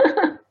only.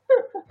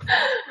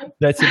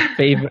 That's your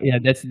favorite. Yeah,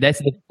 that's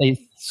the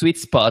sweet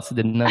spot,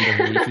 the number.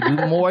 If you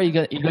do more,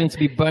 you're going to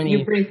be burning.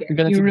 You're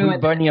going to be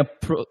burning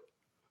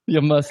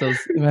your muscles.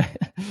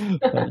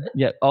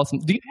 Yeah, awesome.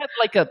 Do you have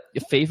like a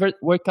favorite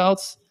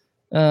workouts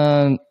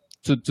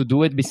to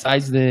do it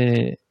besides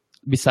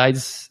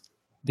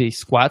the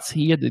squats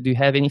here? Do you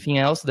have anything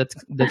else that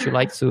you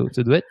like to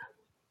do it?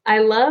 I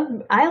love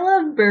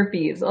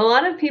burpees. A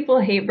lot of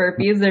people hate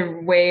burpees.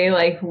 They're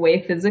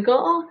way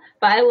physical,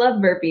 but I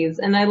love burpees,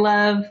 and I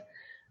love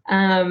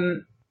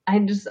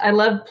I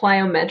love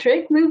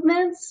plyometric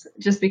movements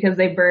just because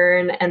they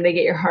burn and they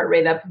get your heart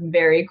rate up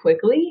very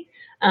quickly.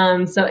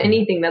 So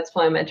anything that's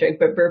plyometric,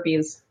 but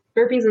burpees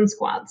and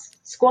squats.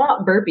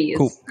 Squat burpees.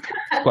 Cool.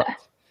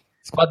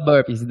 Squat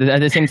burpees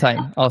at the same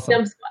time.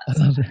 Awesome.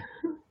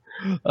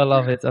 I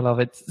love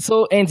it.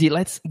 So Andy,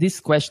 this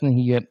question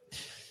here.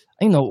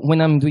 When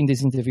I'm doing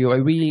this interview, I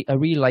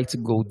really like to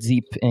go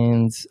deep,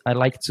 and I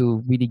like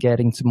to really get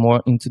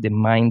more into the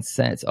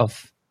mindset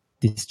of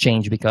this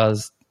change,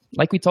 because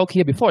like we talked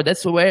here before,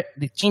 that's where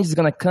the change is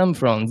going to come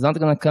from. It's not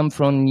going to come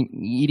from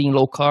eating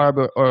low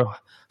carb or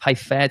high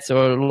fats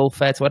or low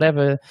fats,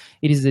 whatever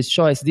it is, the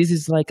choice. This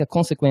is like a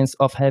consequence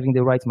of having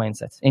the right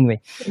mindset.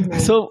 Anyway,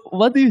 So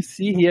what do you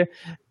see here?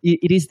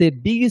 It is the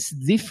biggest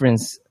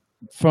difference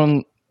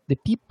from the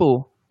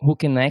people who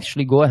can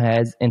actually go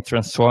ahead and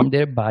transform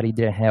their body,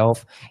 their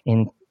health,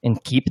 and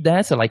keep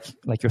that. So like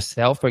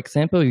yourself, for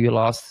example, you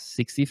lost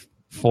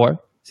 64,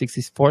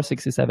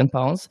 67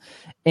 pounds,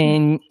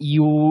 and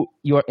you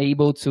are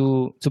able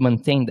to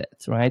maintain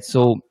that, right?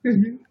 So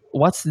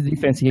what's the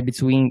difference here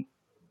between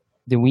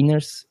the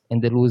winners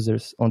and the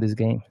losers on this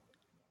game?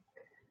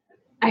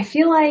 I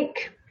feel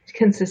like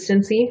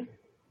consistency.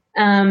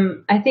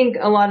 I think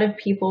a lot of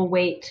people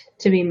wait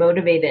to be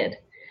motivated,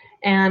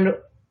 and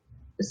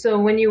so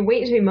when you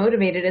wait to be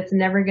motivated, it's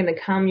never going to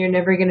come. You're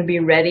never going to be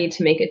ready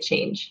to make a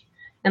change.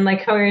 And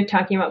like how we were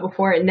talking about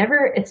before,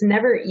 it's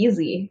never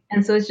easy.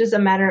 And so it's just a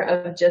matter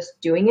of just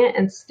doing it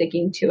and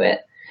sticking to it.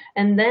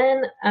 And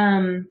then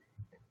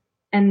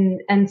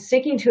and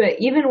sticking to it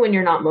even when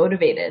you're not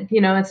motivated.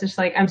 It's just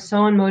like, I'm so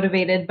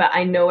unmotivated, but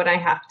I know what I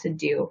have to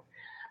do.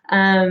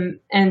 And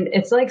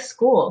it's like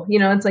school,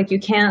 it's like you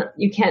can't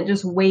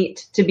just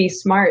wait to be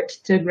smart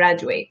to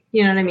graduate.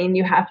 You know what I mean?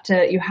 You have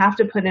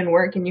to put in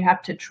work, and you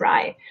have to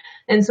try.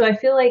 And so I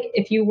feel like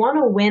if you want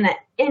to win at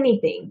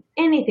anything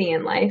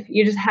in life,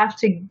 you just have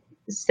to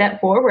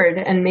step forward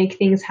and make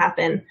things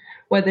happen,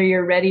 whether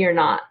you're ready or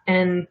not.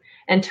 And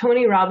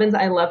Tony Robbins,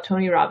 I love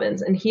Tony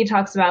Robbins, and he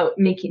talks about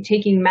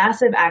taking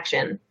massive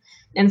action.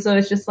 And so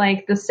it's just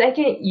like, the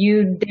second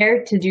you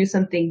dare to do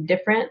something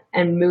different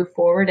and move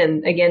forward,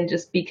 and again,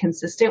 just be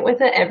consistent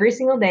with it every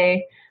single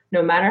day,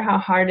 no matter how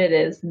hard it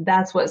is,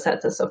 that's what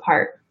sets us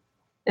apart.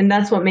 And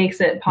that's what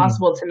makes it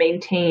possible to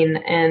maintain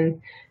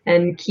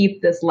and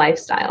keep this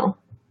lifestyle.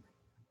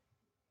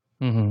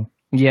 Mm-hmm.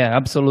 Yeah,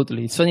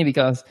 absolutely. It's funny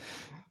because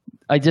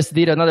I just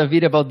did another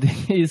video about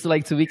this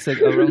like 2 weeks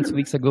ago, around 2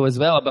 weeks ago as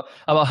well,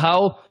 about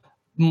how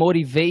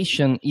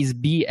motivation is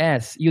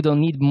BS. You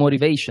don't need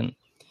motivation.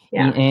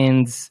 Yeah.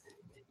 And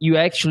you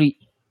actually,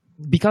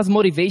 because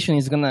motivation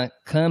is gonna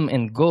come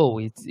and go.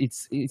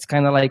 It's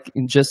kind of like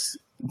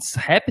it's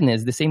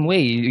happiness the same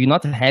way. You're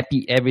not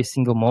happy every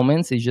single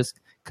moment. It just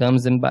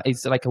comes and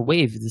it's like a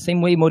wave. It's the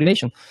same way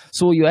motivation.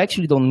 So you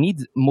actually don't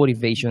need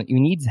motivation. You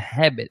need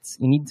habits.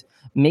 You need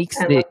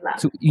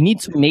you need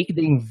to make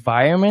the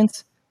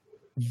environment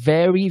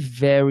very,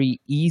 very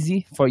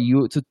easy for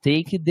you to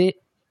take the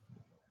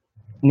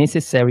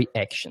necessary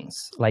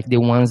actions, like the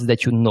ones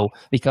that you know,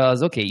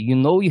 because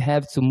you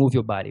have to move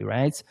your body,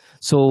 right?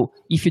 So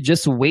if you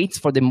just wait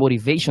for the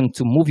motivation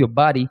to move your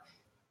body,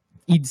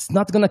 it's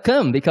not gonna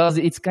come, because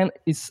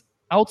it's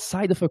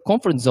outside of your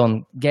comfort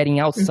zone, getting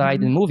outside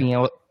and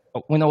moving.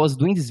 When I was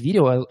doing this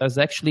video, I was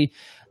actually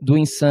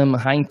doing some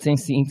high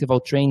intensity interval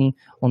training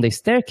on the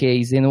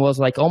staircase, and it was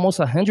like almost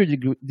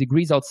 100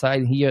 degrees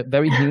outside here,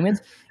 very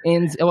humid.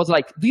 And I was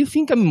like, do you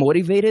think I'm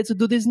motivated to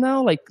do this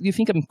now? Like, do you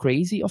think I'm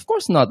crazy? Of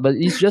course not, but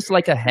it's just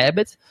like a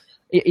habit.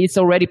 It's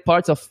already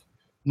part of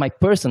my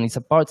person. It's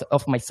a part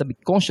of my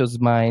subconscious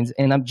mind,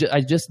 and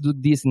I just do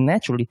this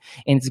naturally.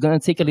 And it's going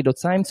to take a little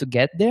time to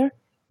get there,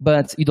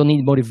 but you don't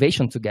need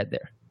motivation to get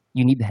there.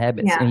 You need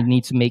habits, and you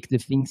need to make the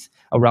things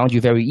around you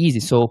very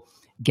easy. So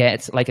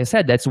like I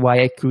said, that's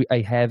why I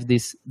have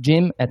this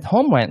gym at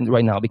home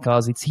right now,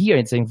 because it's here.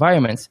 It's the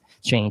environment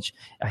change.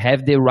 I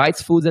have the right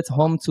foods at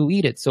home to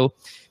eat it. So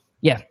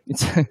yeah,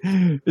 it's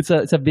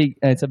a big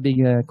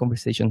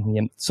conversation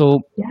here.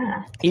 So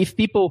if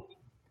people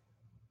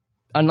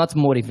are not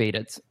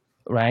motivated,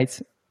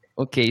 right?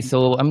 Okay,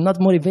 so I'm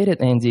not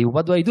motivated, Andy.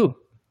 What do I do?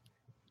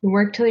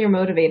 Work till you're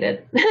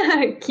motivated.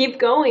 Keep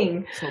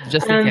going. So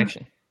just take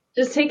action.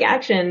 Just take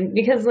action,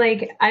 because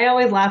like, I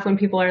always laugh when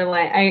people are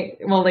like,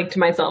 to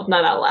myself,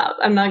 not out loud.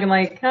 I'm not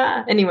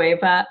gonna anyway,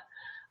 but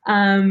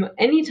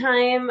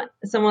anytime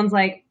someone's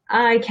like,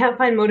 I can't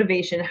find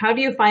motivation. How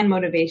do you find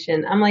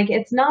motivation? I'm like,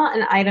 it's not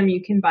an item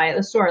you can buy at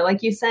the store.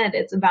 Like you said,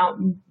 it's about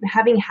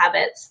having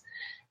habits.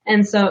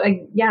 And so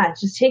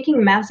just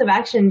taking massive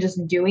action,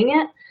 just doing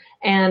it.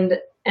 And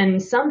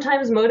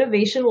sometimes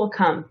motivation will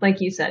come.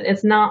 Like you said,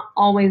 it's not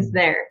always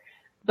there.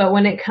 But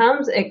when it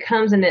comes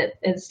and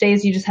it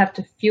stays. You just have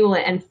to fuel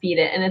it and feed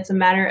it. And it's a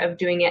matter of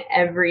doing it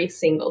every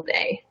single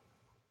day.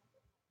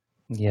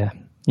 Yeah.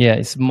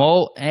 Yeah.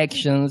 Small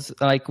actions.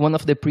 Like one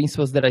of the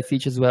principles that I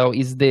teach as well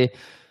is the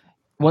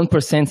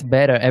 1%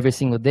 better every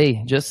single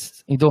day.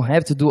 Just, you don't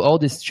have to do all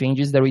these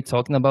changes that we're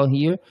talking about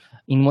here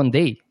in one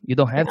day. You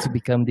don't have to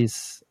become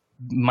this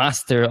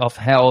master of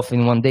health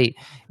in one day.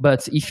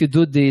 But if you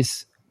do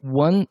this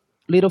one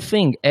little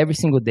thing every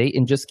single day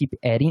and just keep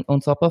adding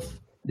on top of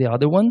the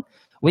other one,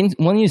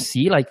 when you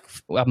see like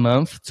a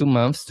month, 2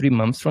 months, 3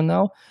 months from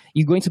now,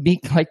 you're going to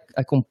be like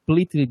a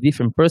completely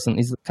different person.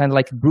 It's kind of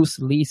like Bruce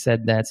Lee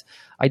said that,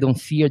 I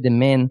don't fear the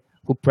man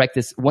who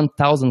practice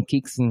 1,000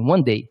 kicks in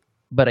one day,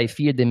 but I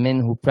fear the man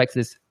who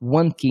practice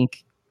one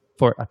kick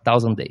for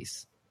 1,000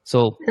 days.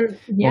 So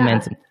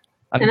momentum.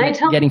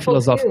 I'm getting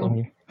philosophical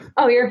here.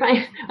 Oh, you're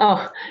fine.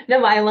 Oh, no,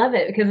 but I love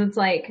it, because it's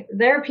like,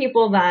 there are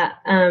people that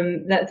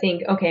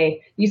think,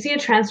 okay, you see a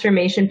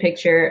transformation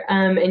picture,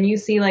 and you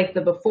see like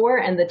the before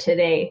and the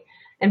today,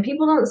 and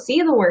people don't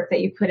see the work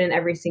that you put in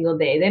every single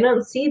day. They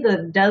don't see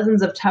the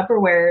dozens of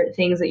Tupperware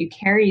things that you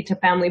carry to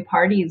family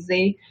parties.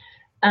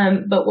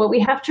 But what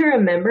we have to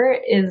remember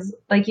is,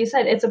 like you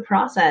said, it's a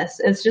process.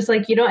 It's just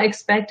like, you don't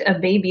expect a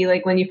baby,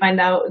 like when you find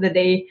out the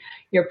day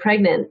you're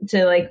pregnant,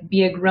 to like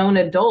be a grown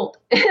adult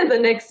the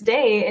next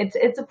day.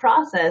 It's a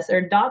process.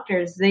 Or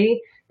doctors,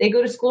 they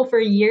go to school for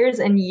years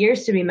and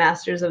years to be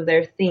masters of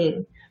their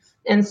thing.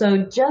 And so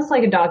just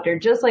like a doctor,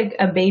 just like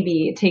a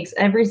baby, it takes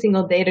every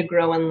single day to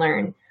grow and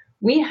learn.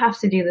 We have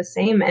to do the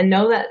same, and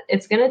know that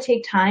it's going to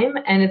take time,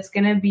 and it's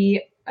going to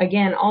be,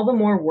 again, all the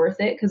more worth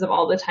it because of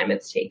all the time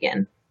it's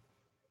taken.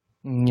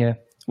 Yeah.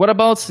 What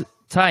about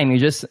time? You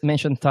just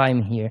mentioned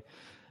time here.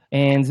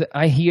 And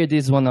I hear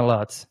this one a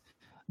lot.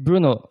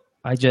 Bruno,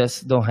 I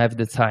just don't have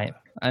the time.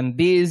 I'm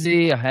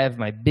busy. I have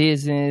my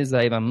business.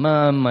 I am a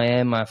mom. I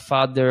am a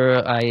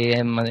father. I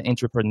am an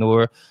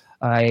entrepreneur.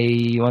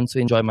 I want to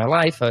enjoy my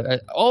life.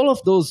 All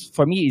of those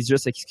for me is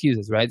just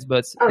excuses, right?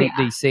 But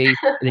they say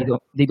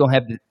they don't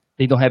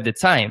have the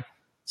time.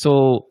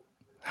 So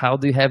how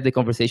do you have the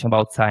conversation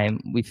about time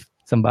with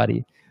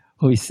somebody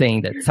who is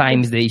saying that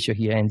time is the issue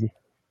here, Andy?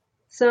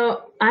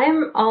 So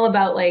I'm all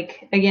about,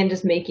 like, again,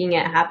 just making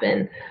it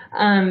happen.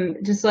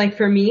 Just like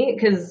for me,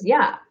 because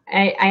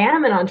I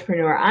am an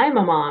entrepreneur. I'm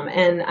a mom,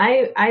 and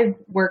I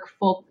work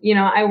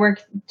I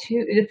work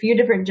a few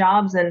different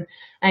jobs, and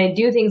I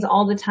do things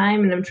all the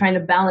time, and I'm trying to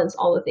balance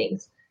all the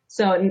things.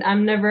 So I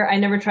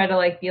never try to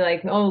like be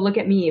like, oh, look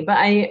at me, but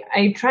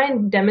I try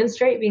and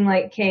demonstrate being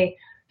like, okay,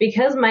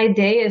 because my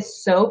day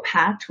is so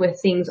packed with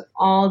things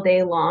all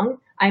day long,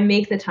 I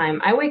make the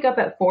time. I wake up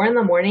at 4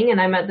 a.m.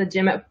 and I'm at the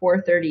gym at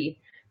 4:30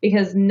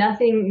 because no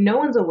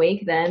one's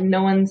awake then.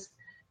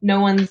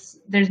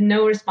 There's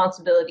no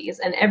responsibilities,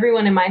 and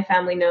everyone in my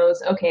family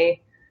knows,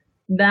 okay,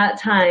 that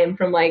time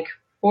from like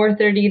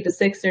 4:30 to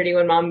 6:30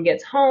 when mom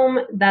gets home,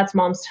 that's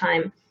mom's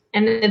time.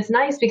 And it's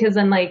nice because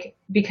then, like,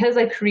 because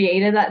I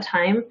created that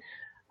time,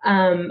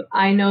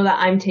 I know that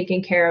I'm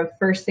taken care of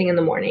first thing in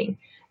the morning.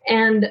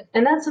 And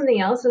that's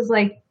something else, is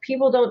like,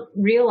 people don't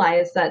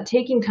realize that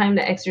taking time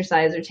to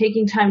exercise or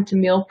taking time to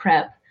meal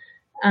prep,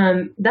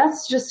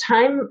 that's just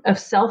time of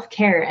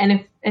self-care.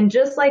 And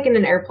just like in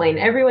an airplane,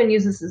 everyone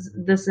uses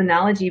this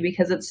analogy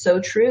because it's so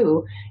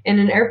true. In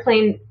an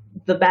airplane,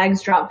 the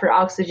bags drop for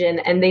oxygen,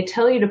 and they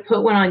tell you to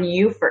put one on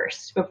you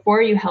first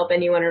before you help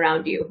anyone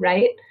around you,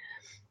 right?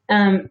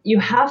 You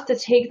have to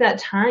take that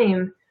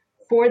time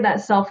for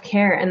that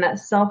self-care and that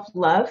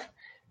self-love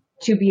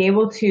to be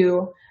able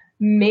to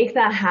make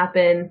that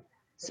happen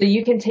so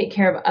you can take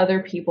care of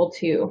other people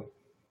too.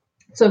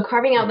 So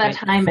carving out that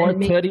time.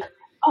 4:30?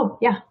 Oh,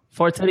 yeah.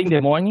 4:30 in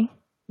the morning?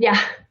 Yeah.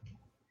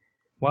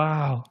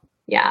 Wow.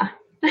 Yeah.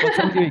 What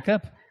time do you wake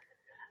up?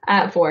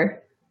 At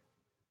 4.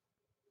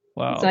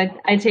 Wow. So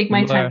I take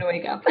my time to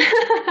wake up.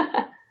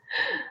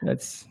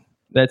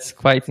 That's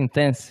quite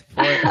intense.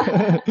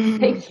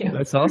 Thank you.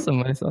 That's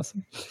awesome.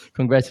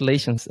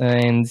 Congratulations.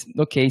 And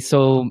okay,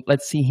 so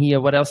let's see here.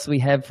 What else we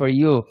have for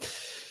you?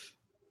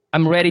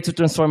 I'm ready to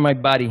transform my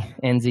body,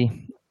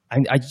 Andy. I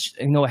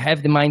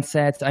have the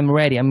mindset. I'm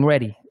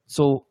ready.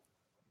 So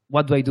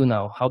what do I do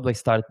now? How do I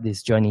start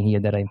this journey here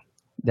that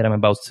I'm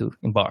about to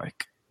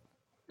embark?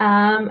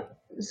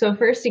 So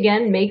first,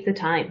 again, make the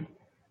time.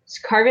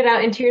 Just carve it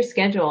out into your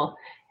schedule.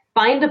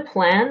 Find a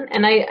plan.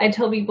 And I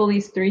tell people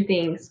these 3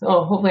 things.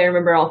 Oh, hopefully I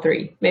remember all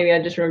 3. Maybe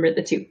I just remembered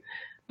the 2.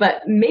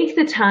 But make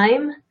the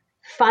time,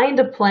 find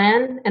a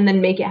plan, and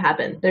then make it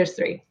happen. There's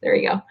 3. There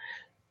you go.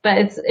 But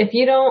it's if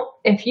you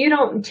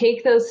don't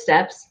take those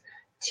steps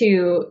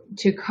to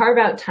carve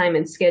out time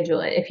and schedule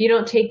it, if you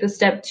don't take the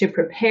step to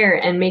prepare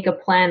and make a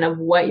plan of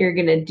what you're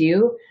going to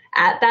do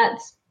at that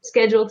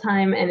scheduled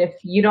time, and if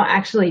you don't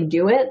actually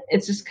do it,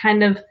 it's just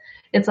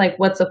it's like,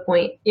 what's the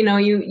point? You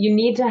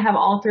need to have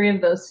all 3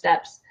 of those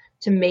steps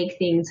to make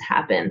things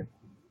happen.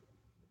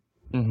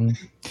 Mm-hmm.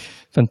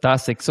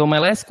 Fantastic. So my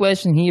last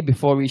question here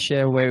before we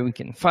share where we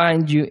can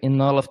find you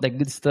and all of that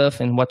good stuff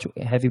and what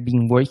have you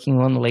been working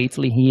on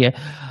lately here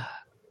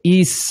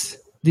is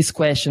this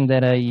question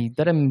that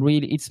I'm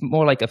really, it's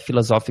more like a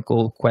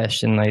philosophical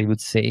question, I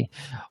would say.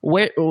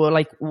 Where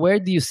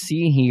do you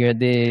see here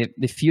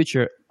the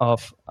future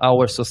of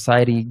our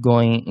society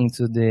going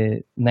into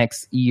the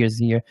next years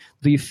here?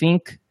 Do you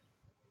think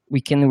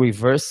we can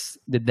reverse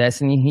the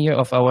destiny here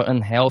of our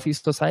unhealthy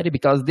society?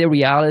 Because the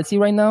reality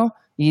right now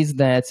is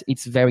that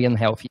it's very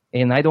unhealthy.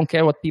 And I don't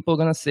care what people are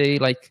going to say,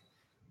 like,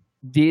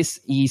 this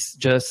is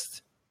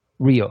just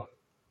real.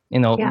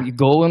 You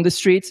go on the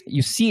streets,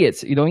 you see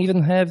it. You don't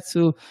even have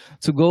to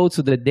go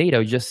to the data.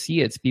 You just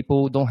see it.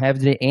 People don't have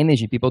the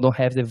energy. People don't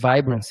have the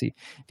vibrancy.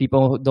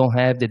 People don't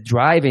have the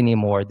drive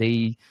anymore.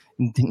 The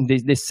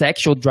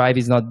sexual drive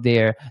is not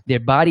there. Their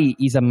body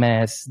is a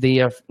mess.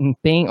 They are in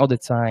pain all the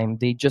time.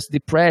 They just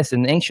depressed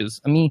and anxious.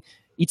 I mean,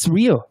 it's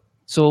real.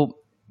 So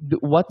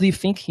what do you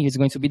think here is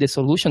going to be the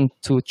solution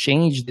to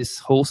change this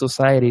whole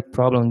society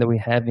problem that we're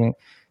having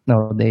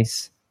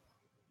nowadays?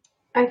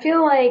 I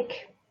feel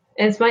like,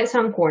 this might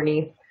sound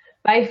corny,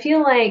 but I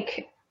feel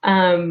like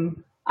I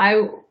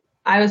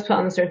was put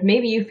on this earth.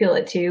 Maybe you feel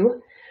it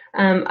too.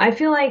 I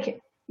feel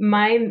like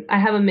I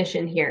have a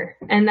mission here,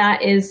 and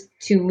that is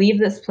to leave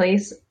this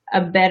place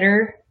a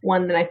better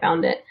one than I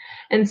found it.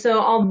 And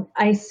so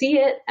I see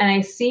it, and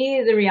I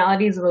see the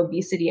realities of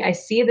obesity. I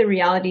see the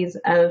realities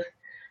of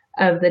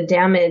the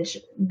damage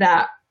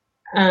that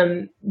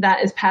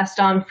is passed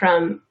on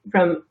from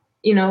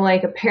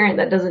like a parent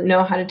that doesn't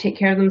know how to take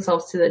care of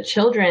themselves to the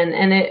children,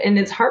 and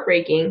it's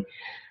heartbreaking.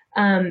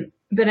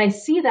 But I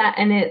see that,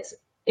 and it's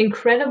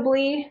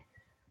incredibly,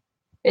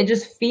 it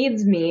just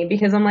feeds me,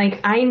 because I'm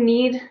like, I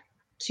need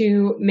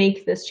to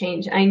make this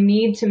change. I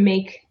need to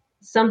make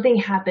something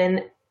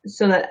happen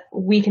so that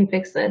we can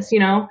fix this.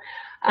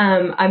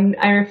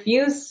 I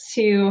refuse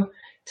to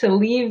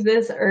leave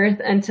this earth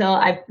until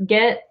I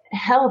get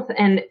health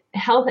and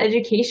health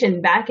education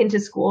back into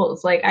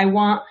schools. Like, I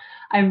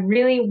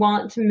really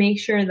want to make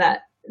sure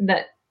that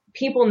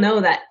people know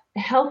that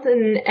health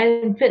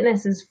and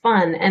fitness is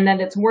fun, and that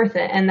it's worth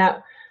it, and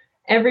that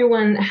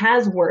everyone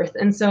has worth,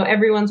 and so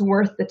everyone's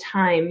worth the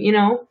time, you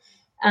know?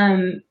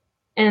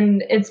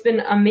 And it's been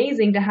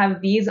amazing to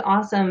have these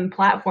awesome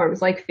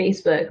platforms like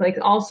Facebook, like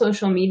all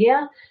social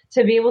media,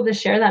 to be able to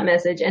share that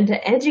message and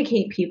to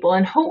educate people.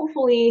 And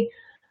hopefully,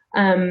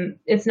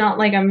 it's not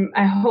like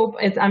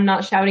I'm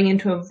not shouting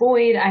into a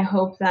void. I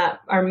hope that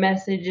our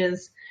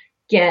messages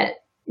get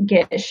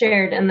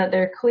shared and that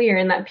they're clear,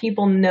 and that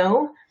people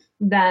know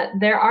that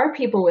there are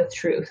people with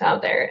truth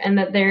out there, and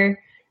that there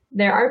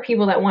are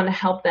people that want to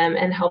help them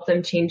and help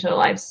them change their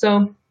lives.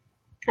 So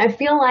I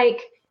feel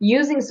like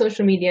using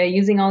social media,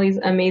 using all these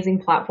amazing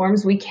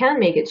platforms, we can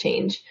make a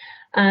change.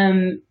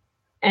 And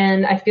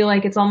I feel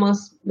like it's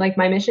almost like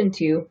my mission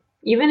to,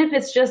 even if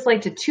it's just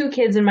like to 2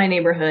 kids in my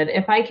neighborhood,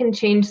 if I can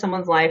change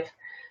someone's life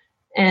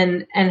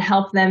and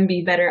help them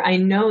be better, I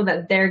know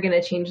that they're going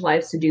to change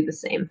lives to do the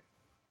same.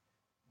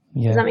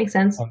 Yeah. Does that make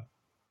sense?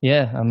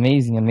 Yeah,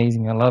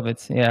 amazing. I love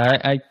it.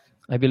 Yeah,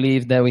 I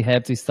believe that we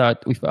have to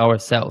start with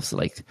ourselves.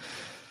 Like,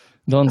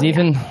 don't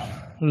even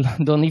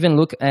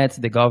look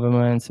at the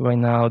government right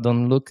now.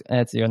 Don't look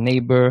at your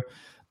neighbor.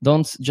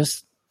 Don't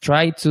just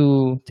try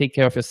to take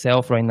care of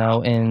yourself right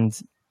now, and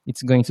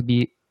it's going to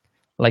be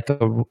like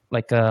a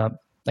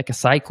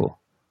cycle,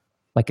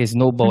 like a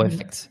snowball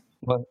effect.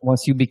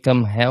 Once you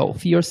become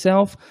healthy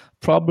yourself,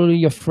 probably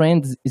your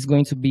friend is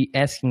going to be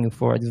asking you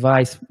for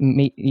advice.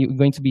 You're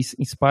going to be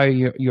inspire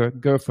your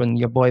girlfriend,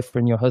 your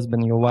boyfriend, your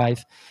husband, your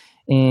wife,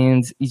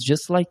 and it's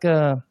just like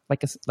a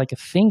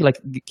thing, like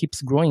it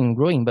keeps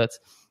growing. But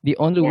the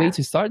only way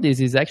to start this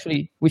is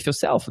actually with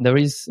yourself. There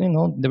is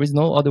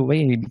no other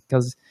way,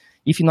 because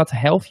if you're not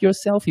healthy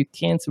yourself, you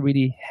can't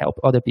really help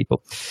other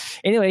people.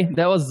 Anyway,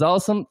 that was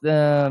awesome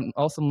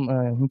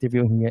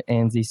interview here,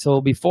 Andy.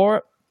 So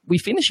before we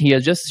finish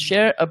here, just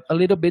share a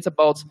little bit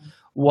about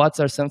what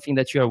are something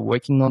that you are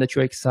working on, that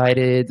you're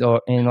excited,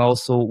 and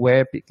also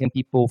where can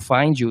people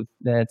find you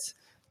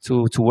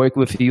to work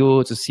with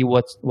you, to see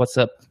what's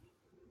up.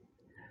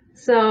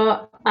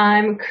 So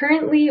I'm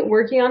currently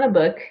working on a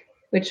book,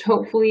 which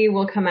hopefully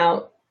will come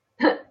out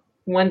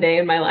one day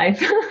in my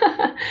life.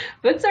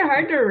 Books are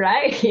hard to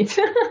write,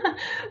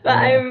 but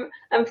I'm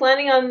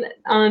planning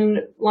on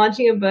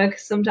launching a book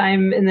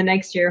sometime in the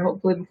next year,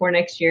 hopefully before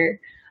next year.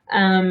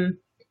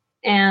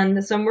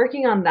 And so I'm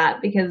working on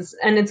that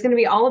and it's going to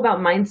be all about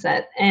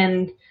mindset.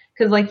 And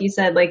because like you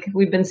said, like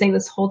we've been saying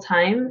this whole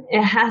time,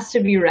 it has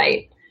to be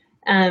right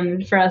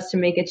for us to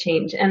make a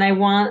change. And I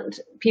want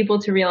people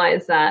to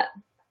realize that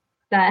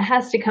it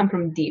has to come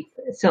from deep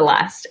to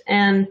last.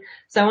 And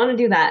so I want to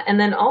do that. And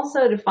then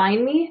also to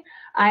find me,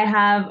 I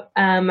have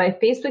my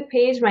Facebook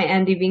page, my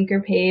Andy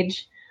Vinker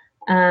page,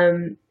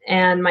 and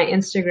my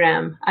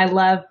Instagram. I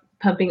love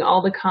pumping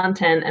all the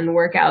content and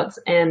workouts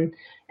and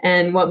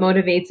what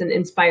motivates and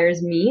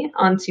inspires me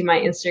onto my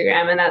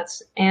Instagram. And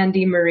that's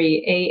Andy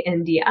Marie,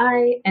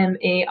 ANDIMAREE.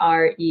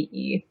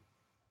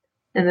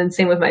 And then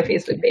same with my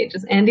Facebook page,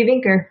 is Andy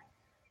Vinker.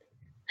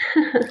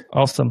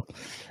 Awesome.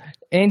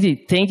 Andy,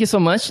 thank you so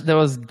much. That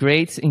was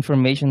great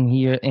information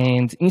here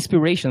and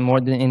inspiration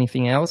more than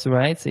anything else,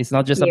 right? It's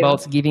not just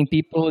about giving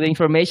people the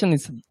information,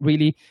 it's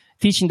really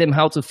teaching them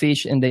how to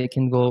fish, and they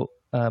can go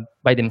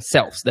by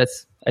themselves.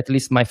 That's at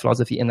least my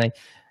philosophy. And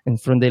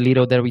from the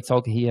little that we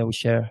talk here, we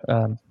share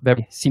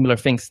very similar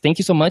things. Thank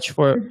you so much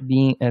for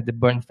being at the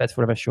Burn Fat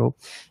Forever show,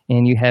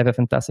 and you have a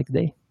fantastic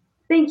day.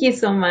 Thank you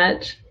so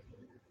much.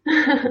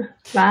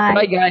 Bye.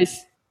 Bye,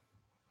 guys.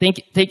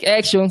 Take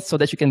action so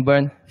that you can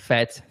burn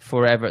fat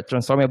forever.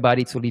 Transform your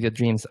body to live your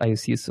dreams. I will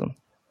see you soon.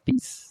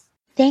 Peace.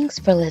 Thanks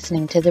for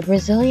listening to the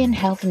Brazilian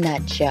Health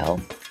Nut Show.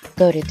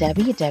 Go to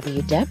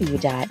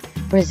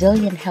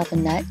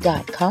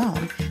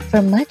www.brazilianhealthnut.com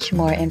for much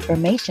more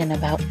information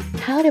about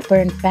how to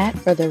burn fat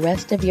for the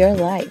rest of your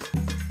life.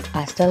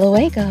 Hasta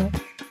luego.